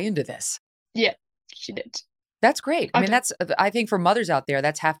you buy into this. Yeah, she did. That's great. I mean, Okay. I think for mothers out there,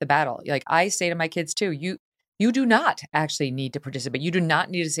 that's half the battle. Like I say to my kids too, you do not actually need to participate. You do not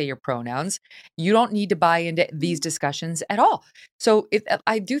need to say your pronouns. You don't need to buy into these discussions at all. So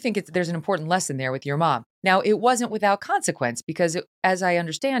I do think there's an important lesson there with your mom. Now, it wasn't without consequence because as I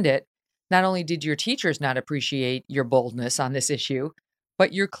understand it, not only did your teachers not appreciate your boldness on this issue,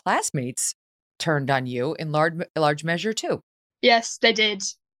 but your classmates turned on you in large measure too. Yes, they did.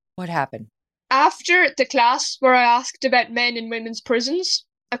 What happened? After the class where I asked about men in women's prisons,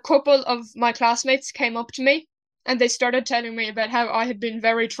 a couple of my classmates came up to me and they started telling me about how I had been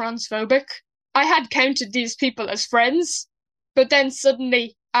very transphobic. I had counted these people as friends, but then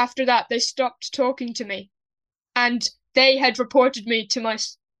suddenly after that they stopped talking to me, and they had reported me to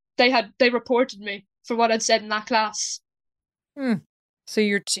they reported me for what I'd said in that class. So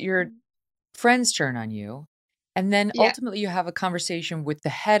your friends turn on you, and then Yeah. ultimately you have a conversation with the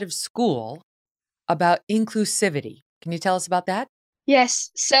head of school about inclusivity. Can you tell us about that?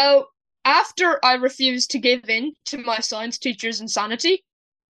 Yes. So after I refused to give in to my science teacher's insanity,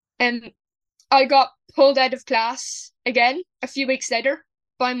 and I got pulled out of class again a few weeks later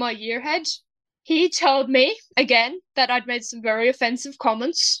by my year head. He told me again that I'd made some very offensive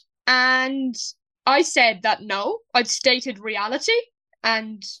comments, and I said that no, I'd stated reality,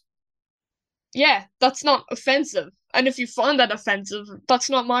 and yeah, that's not offensive. And if you find that offensive, that's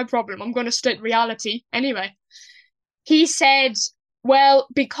not my problem. I'm going to state reality anyway. He said, well,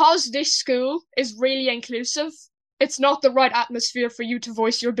 because this school is really inclusive, it's not the right atmosphere for you to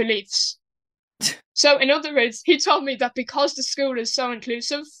voice your beliefs. So, in other words, he told me that because the school is so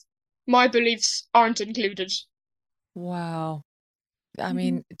inclusive, my beliefs aren't included. Wow. I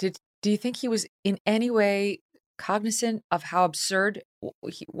mean, do you think he was in any way cognizant of how absurd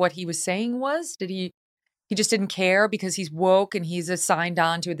what he was saying was? Did he just didn't care because he's woke and he's assigned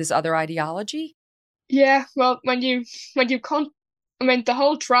on to this other ideology? Yeah, well, the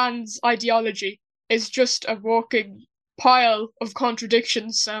whole trans ideology is just a walking pile of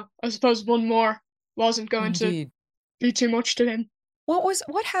contradictions, so I suppose one more wasn't going to be too much to him.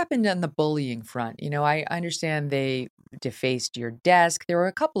 What happened on the bullying front? You know, I understand they defaced your desk. There were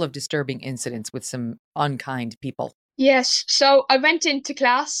a couple of disturbing incidents with some unkind people. Yes, so I went into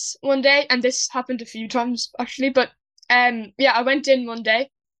class one day, and this happened a few times actually, but I went in one day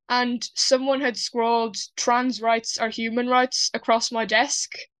and someone had scrawled trans rights are human rights across my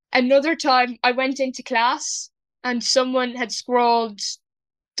desk. Another time I went into class and someone had scrawled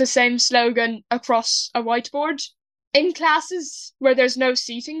the same slogan across a whiteboard. In classes where there's no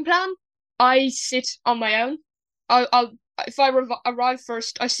seating plan, I sit on my own. I'll if I arrive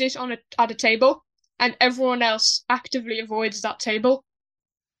first, I sit at a table, and everyone else actively avoids that table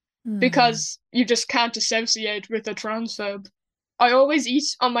because you just can't associate with a transphobe. I always eat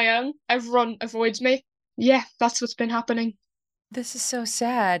on my own. Everyone avoids me. Yeah, that's what's been happening. This is so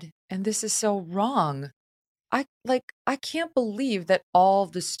sad, and this is so wrong. I can't believe that all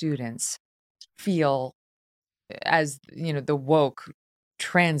the students feel as, you know, the woke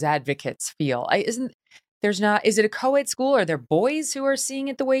trans advocates feel. Is it a co-ed school? Are there boys who are seeing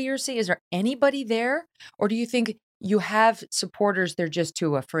it the way you're seeing? Is there anybody there? Or do you think you have supporters, they're just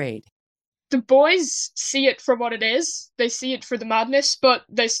too afraid? The boys see it for what it is. They see it for the madness, but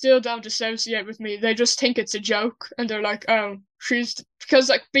they still don't associate with me. They just think it's a joke, and they're like, oh, because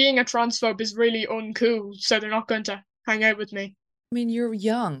like being a transphobe is really uncool, so they're not going to hang out with me. I mean, you're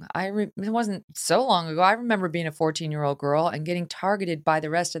young. It wasn't so long ago. I remember being a 14-year-old girl and getting targeted by the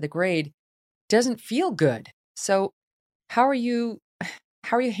rest of the grade. Doesn't feel good. So how are you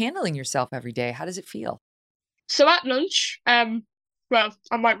handling yourself every day? How does it feel? So at lunch, well,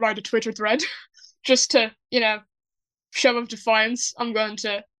 I might write a Twitter thread just to, show of defiance.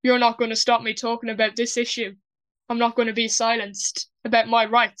 You're not going to stop me talking about this issue. I'm not going to be silenced about my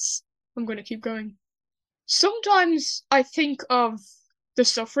rights. I'm going to keep going. Sometimes I think of the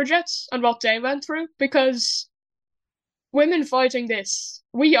suffragettes and what they went through, because women fighting this,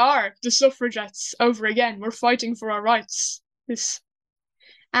 we are the suffragettes over again. We're fighting for our rights.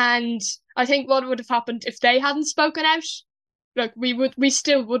 And I think what would have happened if they hadn't spoken out, like we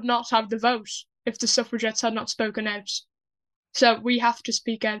still would not have the vote if the suffragettes had not spoken out. So we have to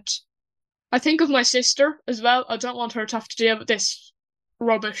speak out. I think of my sister as well. I don't want her to have to deal with this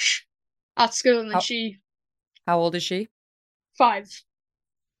rubbish at school. And How old is she? 5.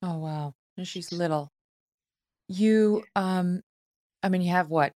 Oh, wow. She's little. You, I mean, you have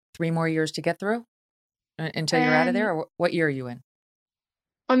what, 3 more years to get through until you're out of there? Or what year are you in?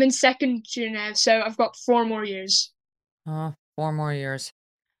 I'm in second year now, so I've got 4 more years. Oh, 4 more years.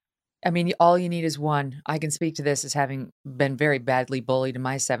 I mean, all you need is one. I can speak to this as having been very badly bullied in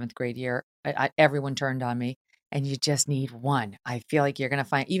my 7th grade year. Everyone turned on me, and you just need one. I feel like you're going to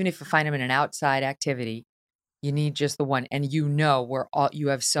find, even if you find them in an outside activity, you need just the one. And you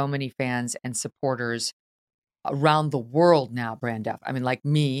have so many fans and supporters around the world now, Branda. I mean, like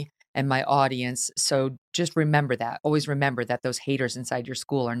me and my audience. So just remember that. Always remember that those haters inside your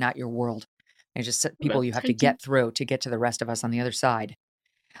school are not your world. They're just people you have to get through to get to the rest of us on the other side.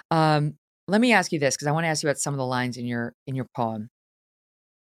 Let me ask you this, because I want to ask you about some of the lines in your poem.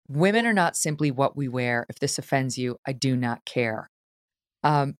 Women are not simply what we wear. If this offends you, I do not care.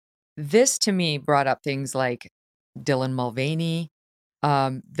 This to me brought up things like Dylan Mulvaney,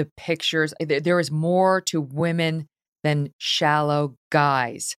 the pictures. There is more to women than shallow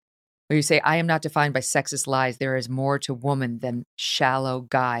guys. Where you say, I am not defined by sexist lies. There is more to woman than shallow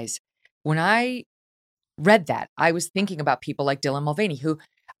guys. When I read that, I was thinking about people like Dylan Mulvaney, who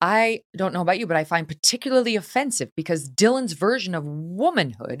I don't know about you, but I find particularly offensive because Dylan's version of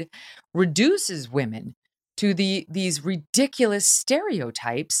womanhood reduces women to these ridiculous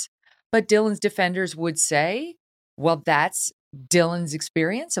stereotypes. But Dylan's defenders would say, well, that's Dylan's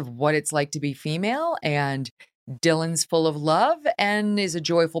experience of what it's like to be female, and Dylan's full of love and is a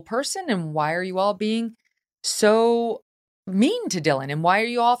joyful person. And why are you all being so mean to Dylan? And why are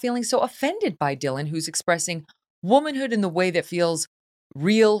you all feeling so offended by Dylan, who's expressing womanhood in the way that feels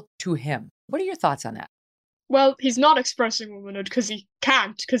real to him? What are your thoughts on that? Well, he's not expressing womanhood because he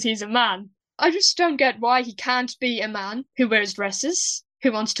can't, because he's a man. I just don't get why he can't be a man who wears dresses,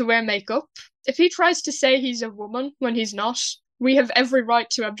 who wants to wear makeup. If he tries to say he's a woman when he's not, we have every right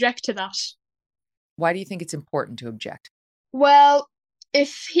to object to that. Why do you think it's important to object? Well,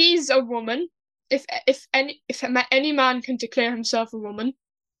 if he's a woman, if any man can declare himself a woman,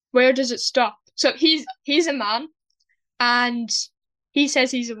 where does it stop? So he's a man, and he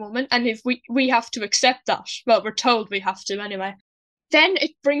says he's a woman, and if we have to accept that, well, we're told we have to anyway. Then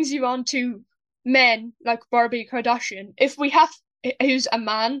it brings you on to men like Barbie Kardashian. Who's a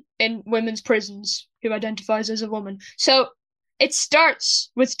man in women's prisons who identifies as a woman. So it starts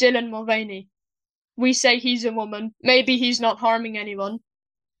with Dylan Mulvaney. We say he's a woman. Maybe he's not harming anyone.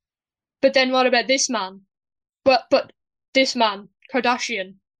 But then what about this man? But this man,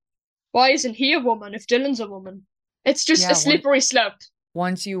 Kardashian. Why isn't he a woman if Dylan's a woman? It's just a slippery slope.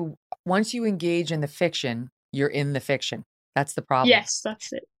 Once you engage in the fiction, you're in the fiction. That's the problem. Yes,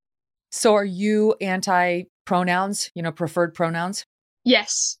 that's it. So are you anti-pronouns, preferred pronouns?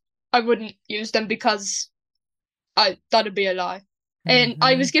 Yes. I wouldn't use them because that'd be a lie. And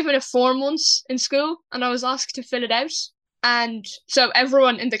I was given a form once in school and I was asked to fill it out. And so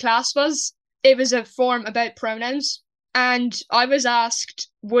everyone in the class it was a form about pronouns. And I was asked,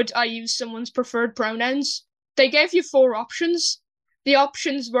 would I use someone's preferred pronouns? They gave you 4 options. The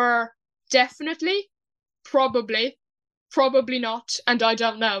options were definitely, probably not, and I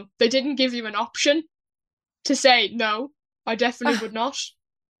don't know. They didn't give you an option to say, no, I definitely would not.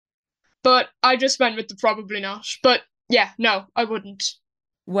 But I just went with the probably not. But yeah, no, I wouldn't.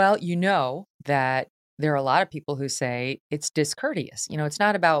 Well, you know that there are a lot of people who say it's discourteous. It's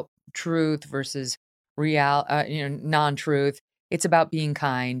not about truth versus non-truth. It's about being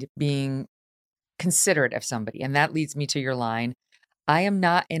kind, being considerate of somebody. And that leads me to your line. I am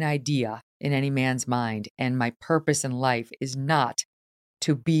not an idea in any man's mind, and my purpose in life is not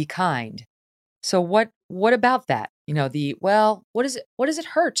to be kind. So what about that? What does it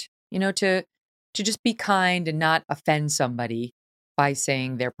hurt? To just be kind and not offend somebody by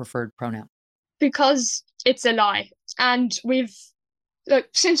saying their preferred pronoun. Because it's a lie. And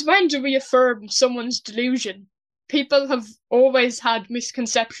since when do we affirm someone's delusion? People have always had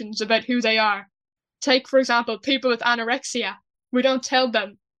misconceptions about who they are. Take, for example, people with anorexia. We don't tell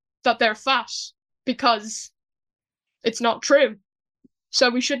them that they're fat because it's not true. So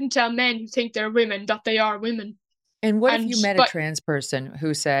we shouldn't tell men who think they're women that they are women. And what if you met a trans person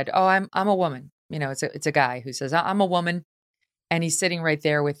who said, "Oh, I'm a woman." It's a guy who says, "I'm a woman," and he's sitting right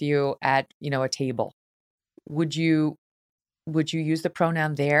there with you at a table. Would you use the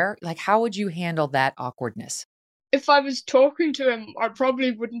pronoun there? Like, how would you handle that awkwardness? If I was talking to him, I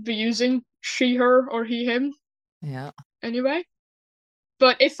probably wouldn't be using she, her, or he, him. Yeah. Anyway.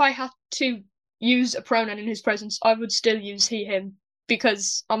 But if I had to use a pronoun in his presence, I would still use he, him.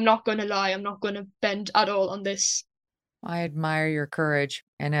 Because I'm not going to lie, I'm not going to bend at all on this. I admire your courage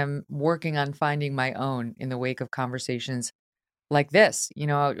and am working on finding my own in the wake of conversations like this.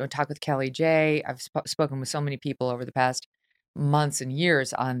 I talk with Kelly J. I've spoken with so many people over the past months and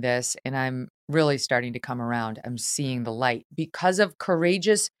years on this, and I'm really starting to come around. I'm seeing the light because of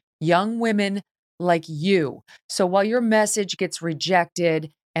courageous young women like you. So while your message gets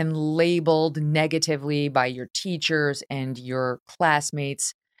rejected and labeled negatively by your teachers and your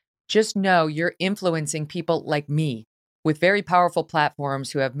classmates, just know you're influencing people like me with very powerful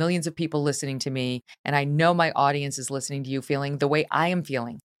platforms who have millions of people listening to me. And I know my audience is listening to you feeling the way I am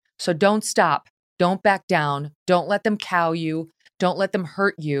feeling. So don't stop. Don't back down. Don't let them cow you. Don't let them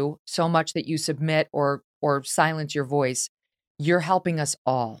hurt you so much that you submit or silence your voice. You're helping us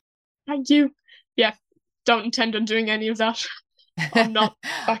all. Thank you. Yeah, don't intend on doing any of that. I'm not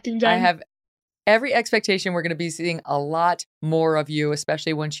backing down. I have every expectation we're going to be seeing a lot more of you,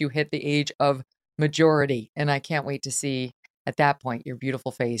 especially once you hit the age of majority. And I can't wait to see at that point your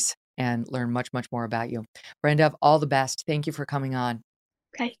beautiful face and learn much, much more about you. Brenda, all the best. Thank you for coming on.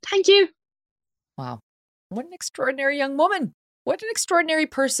 Okay, thank you. Wow. What an extraordinary young woman. What an extraordinary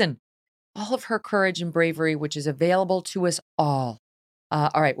person. All of her courage and bravery, which is available to us all.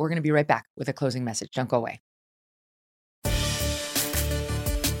 All right, we're going to be right back with a closing message. Don't go away.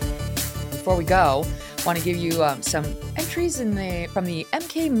 Before we go, I want to give you some entries from the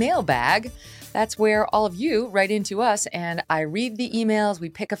MK mailbag. That's where all of you write into us, and I read the emails. We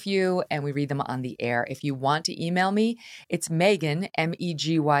pick a few, and we read them on the air. If you want to email me, it's Megyn,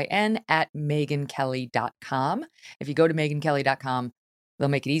 MEGYN, @MegynKelly.com. If you go to MegynKelly.com, they'll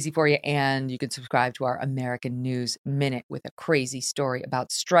make it easy for you, and you can subscribe to our American News Minute with a crazy story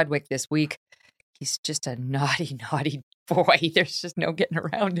about Strudwick this week. He's just a naughty, naughty boy. There's just no getting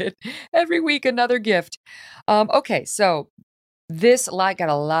around it. Every week, another gift. Okay, so got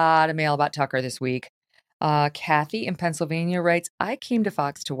a lot of mail about Tucker this week. Kathy in Pennsylvania writes, I came to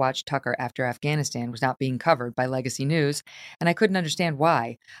Fox to watch Tucker after Afghanistan was not being covered by Legacy News, and I couldn't understand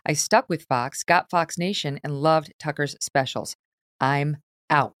why. I stuck with Fox, got Fox Nation, and loved Tucker's specials. I'm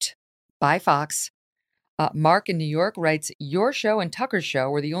out. Bye, Fox. Mark in New York writes, your show and Tucker's show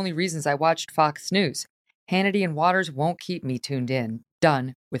were the only reasons I watched Fox News. Hannity and Waters won't keep me tuned in.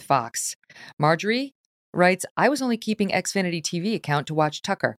 Done with Fox. Marjorie writes, I was only keeping Xfinity TV account to watch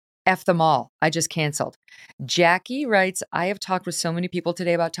Tucker. F them all. I just canceled. Jackie writes, I have talked with so many people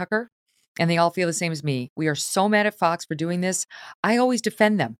today about Tucker, and they all feel the same as me. We are so mad at Fox for doing this. I always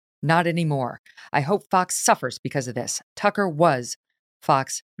defend them. Not anymore. I hope Fox suffers because of this. Tucker was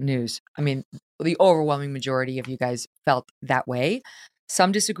Fox News. I mean, the overwhelming majority of you guys felt that way.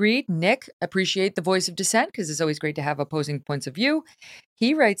 Some disagreed. Nick, appreciate the voice of dissent because it's always great to have opposing points of view.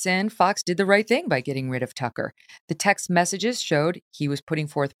 He writes in, Fox did the right thing by getting rid of Tucker. The text messages showed he was putting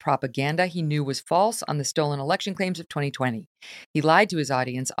forth propaganda he knew was false on the stolen election claims of 2020. He lied to his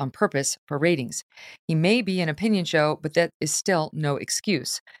audience on purpose for ratings. He may be an opinion show, but that is still no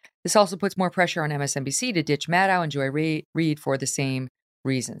excuse. This also puts more pressure on MSNBC to ditch Maddow and Joy Reid for the same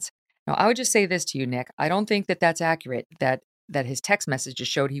reasons. Now, I would just say this to you, Nick. I don't think that that's accurate, that his text messages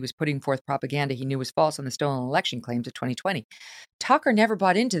showed he was putting forth propaganda he knew was false on the stolen election claims of 2020. Tucker never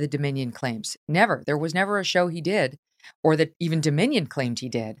bought into the Dominion claims. Never. There was never a show he did, or that even Dominion claimed he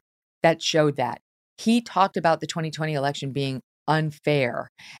did, that showed that. He talked about the 2020 election being unfair.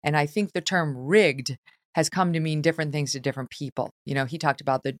 And I think the term rigged has come to mean different things to different people. You know, he talked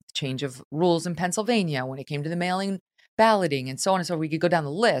about the change of rules in Pennsylvania when it came to the mail-in balloting and so on and so forth. We could go down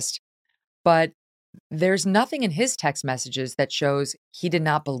the list. But there's nothing in his text messages that shows he did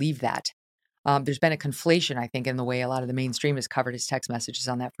not believe that. There's been a conflation, I think, in the way a lot of the mainstream has covered his text messages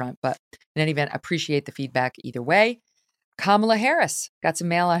on that front. But in any event, appreciate the feedback either way. Kamala Harris got some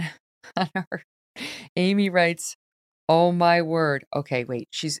mail on her. Amy writes, oh my word. Okay, wait.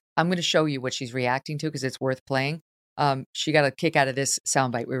 I'm going to show you what she's reacting to because it's worth playing. She got a kick out of this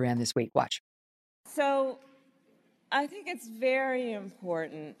soundbite we ran this week. Watch. So I think it's very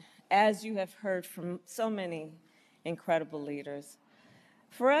important, as you have heard from so many incredible leaders,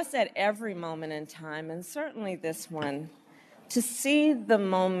 for us at every moment in time, and certainly this one, to see the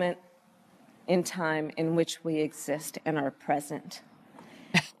moment in time in which we exist and are present,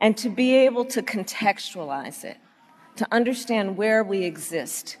 and to be able to contextualize it, to understand where we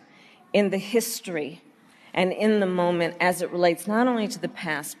exist in the history and in the moment as it relates not only to the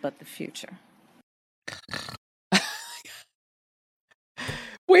past but the future.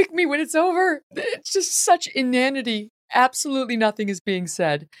 Wake me when it's over. It's just such inanity. Absolutely nothing is being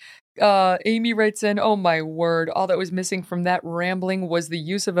said. Amy writes in, oh my word, all that was missing from that rambling was the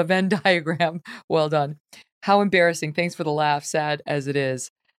use of a Venn diagram. Well done. How embarrassing. Thanks for the laugh, sad as it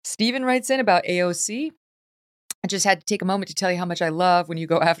is. Stephen writes in about AOC. I just had to take a moment to tell you how much I love when you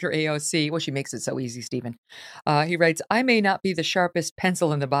go after AOC. Well, she makes it so easy, Stephen. He writes, I may not be the sharpest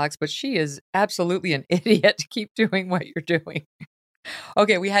pencil in the box, but she is absolutely an idiot. Keep doing what you're doing.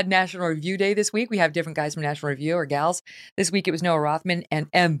 Okay, we had National Review Day this week. We have different guys from National Review or gals. This week it was Noah Rothman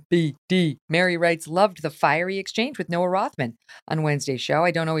and MBD. Mary writes, loved the fiery exchange with Noah Rothman on Wednesday's show. I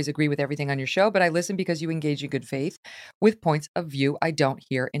don't always agree with everything on your show, but I listen because you engage in good faith with points of view I don't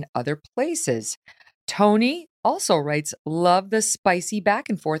hear in other places. Tony also writes, love the spicy back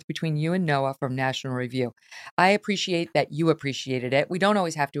and forth between you and Noah from National Review. I appreciate that you appreciated it. We don't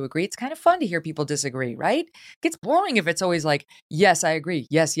always have to agree. It's kind of fun to hear people disagree, right? It gets boring if it's always like, yes, I agree.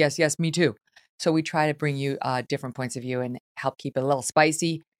 Yes, yes, yes, me too. So we try to bring you different points of view and help keep it a little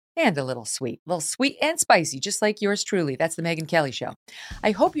spicy and a little sweet and spicy, just like yours truly. That's the Megyn Kelly Show.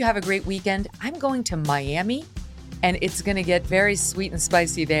 I hope you have a great weekend. I'm going to Miami, and it's going to get very sweet and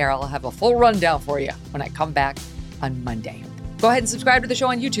spicy there. I'll have a full rundown for you when I come back on Monday. Go ahead and subscribe to the show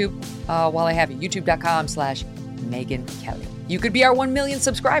on YouTube while I have you. YouTube.com/Megyn Kelly. You could be our 1 million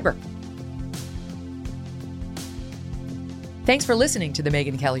subscriber. Thanks for listening to The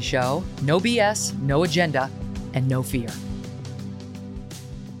Megyn Kelly Show. No BS, no agenda, and no fear.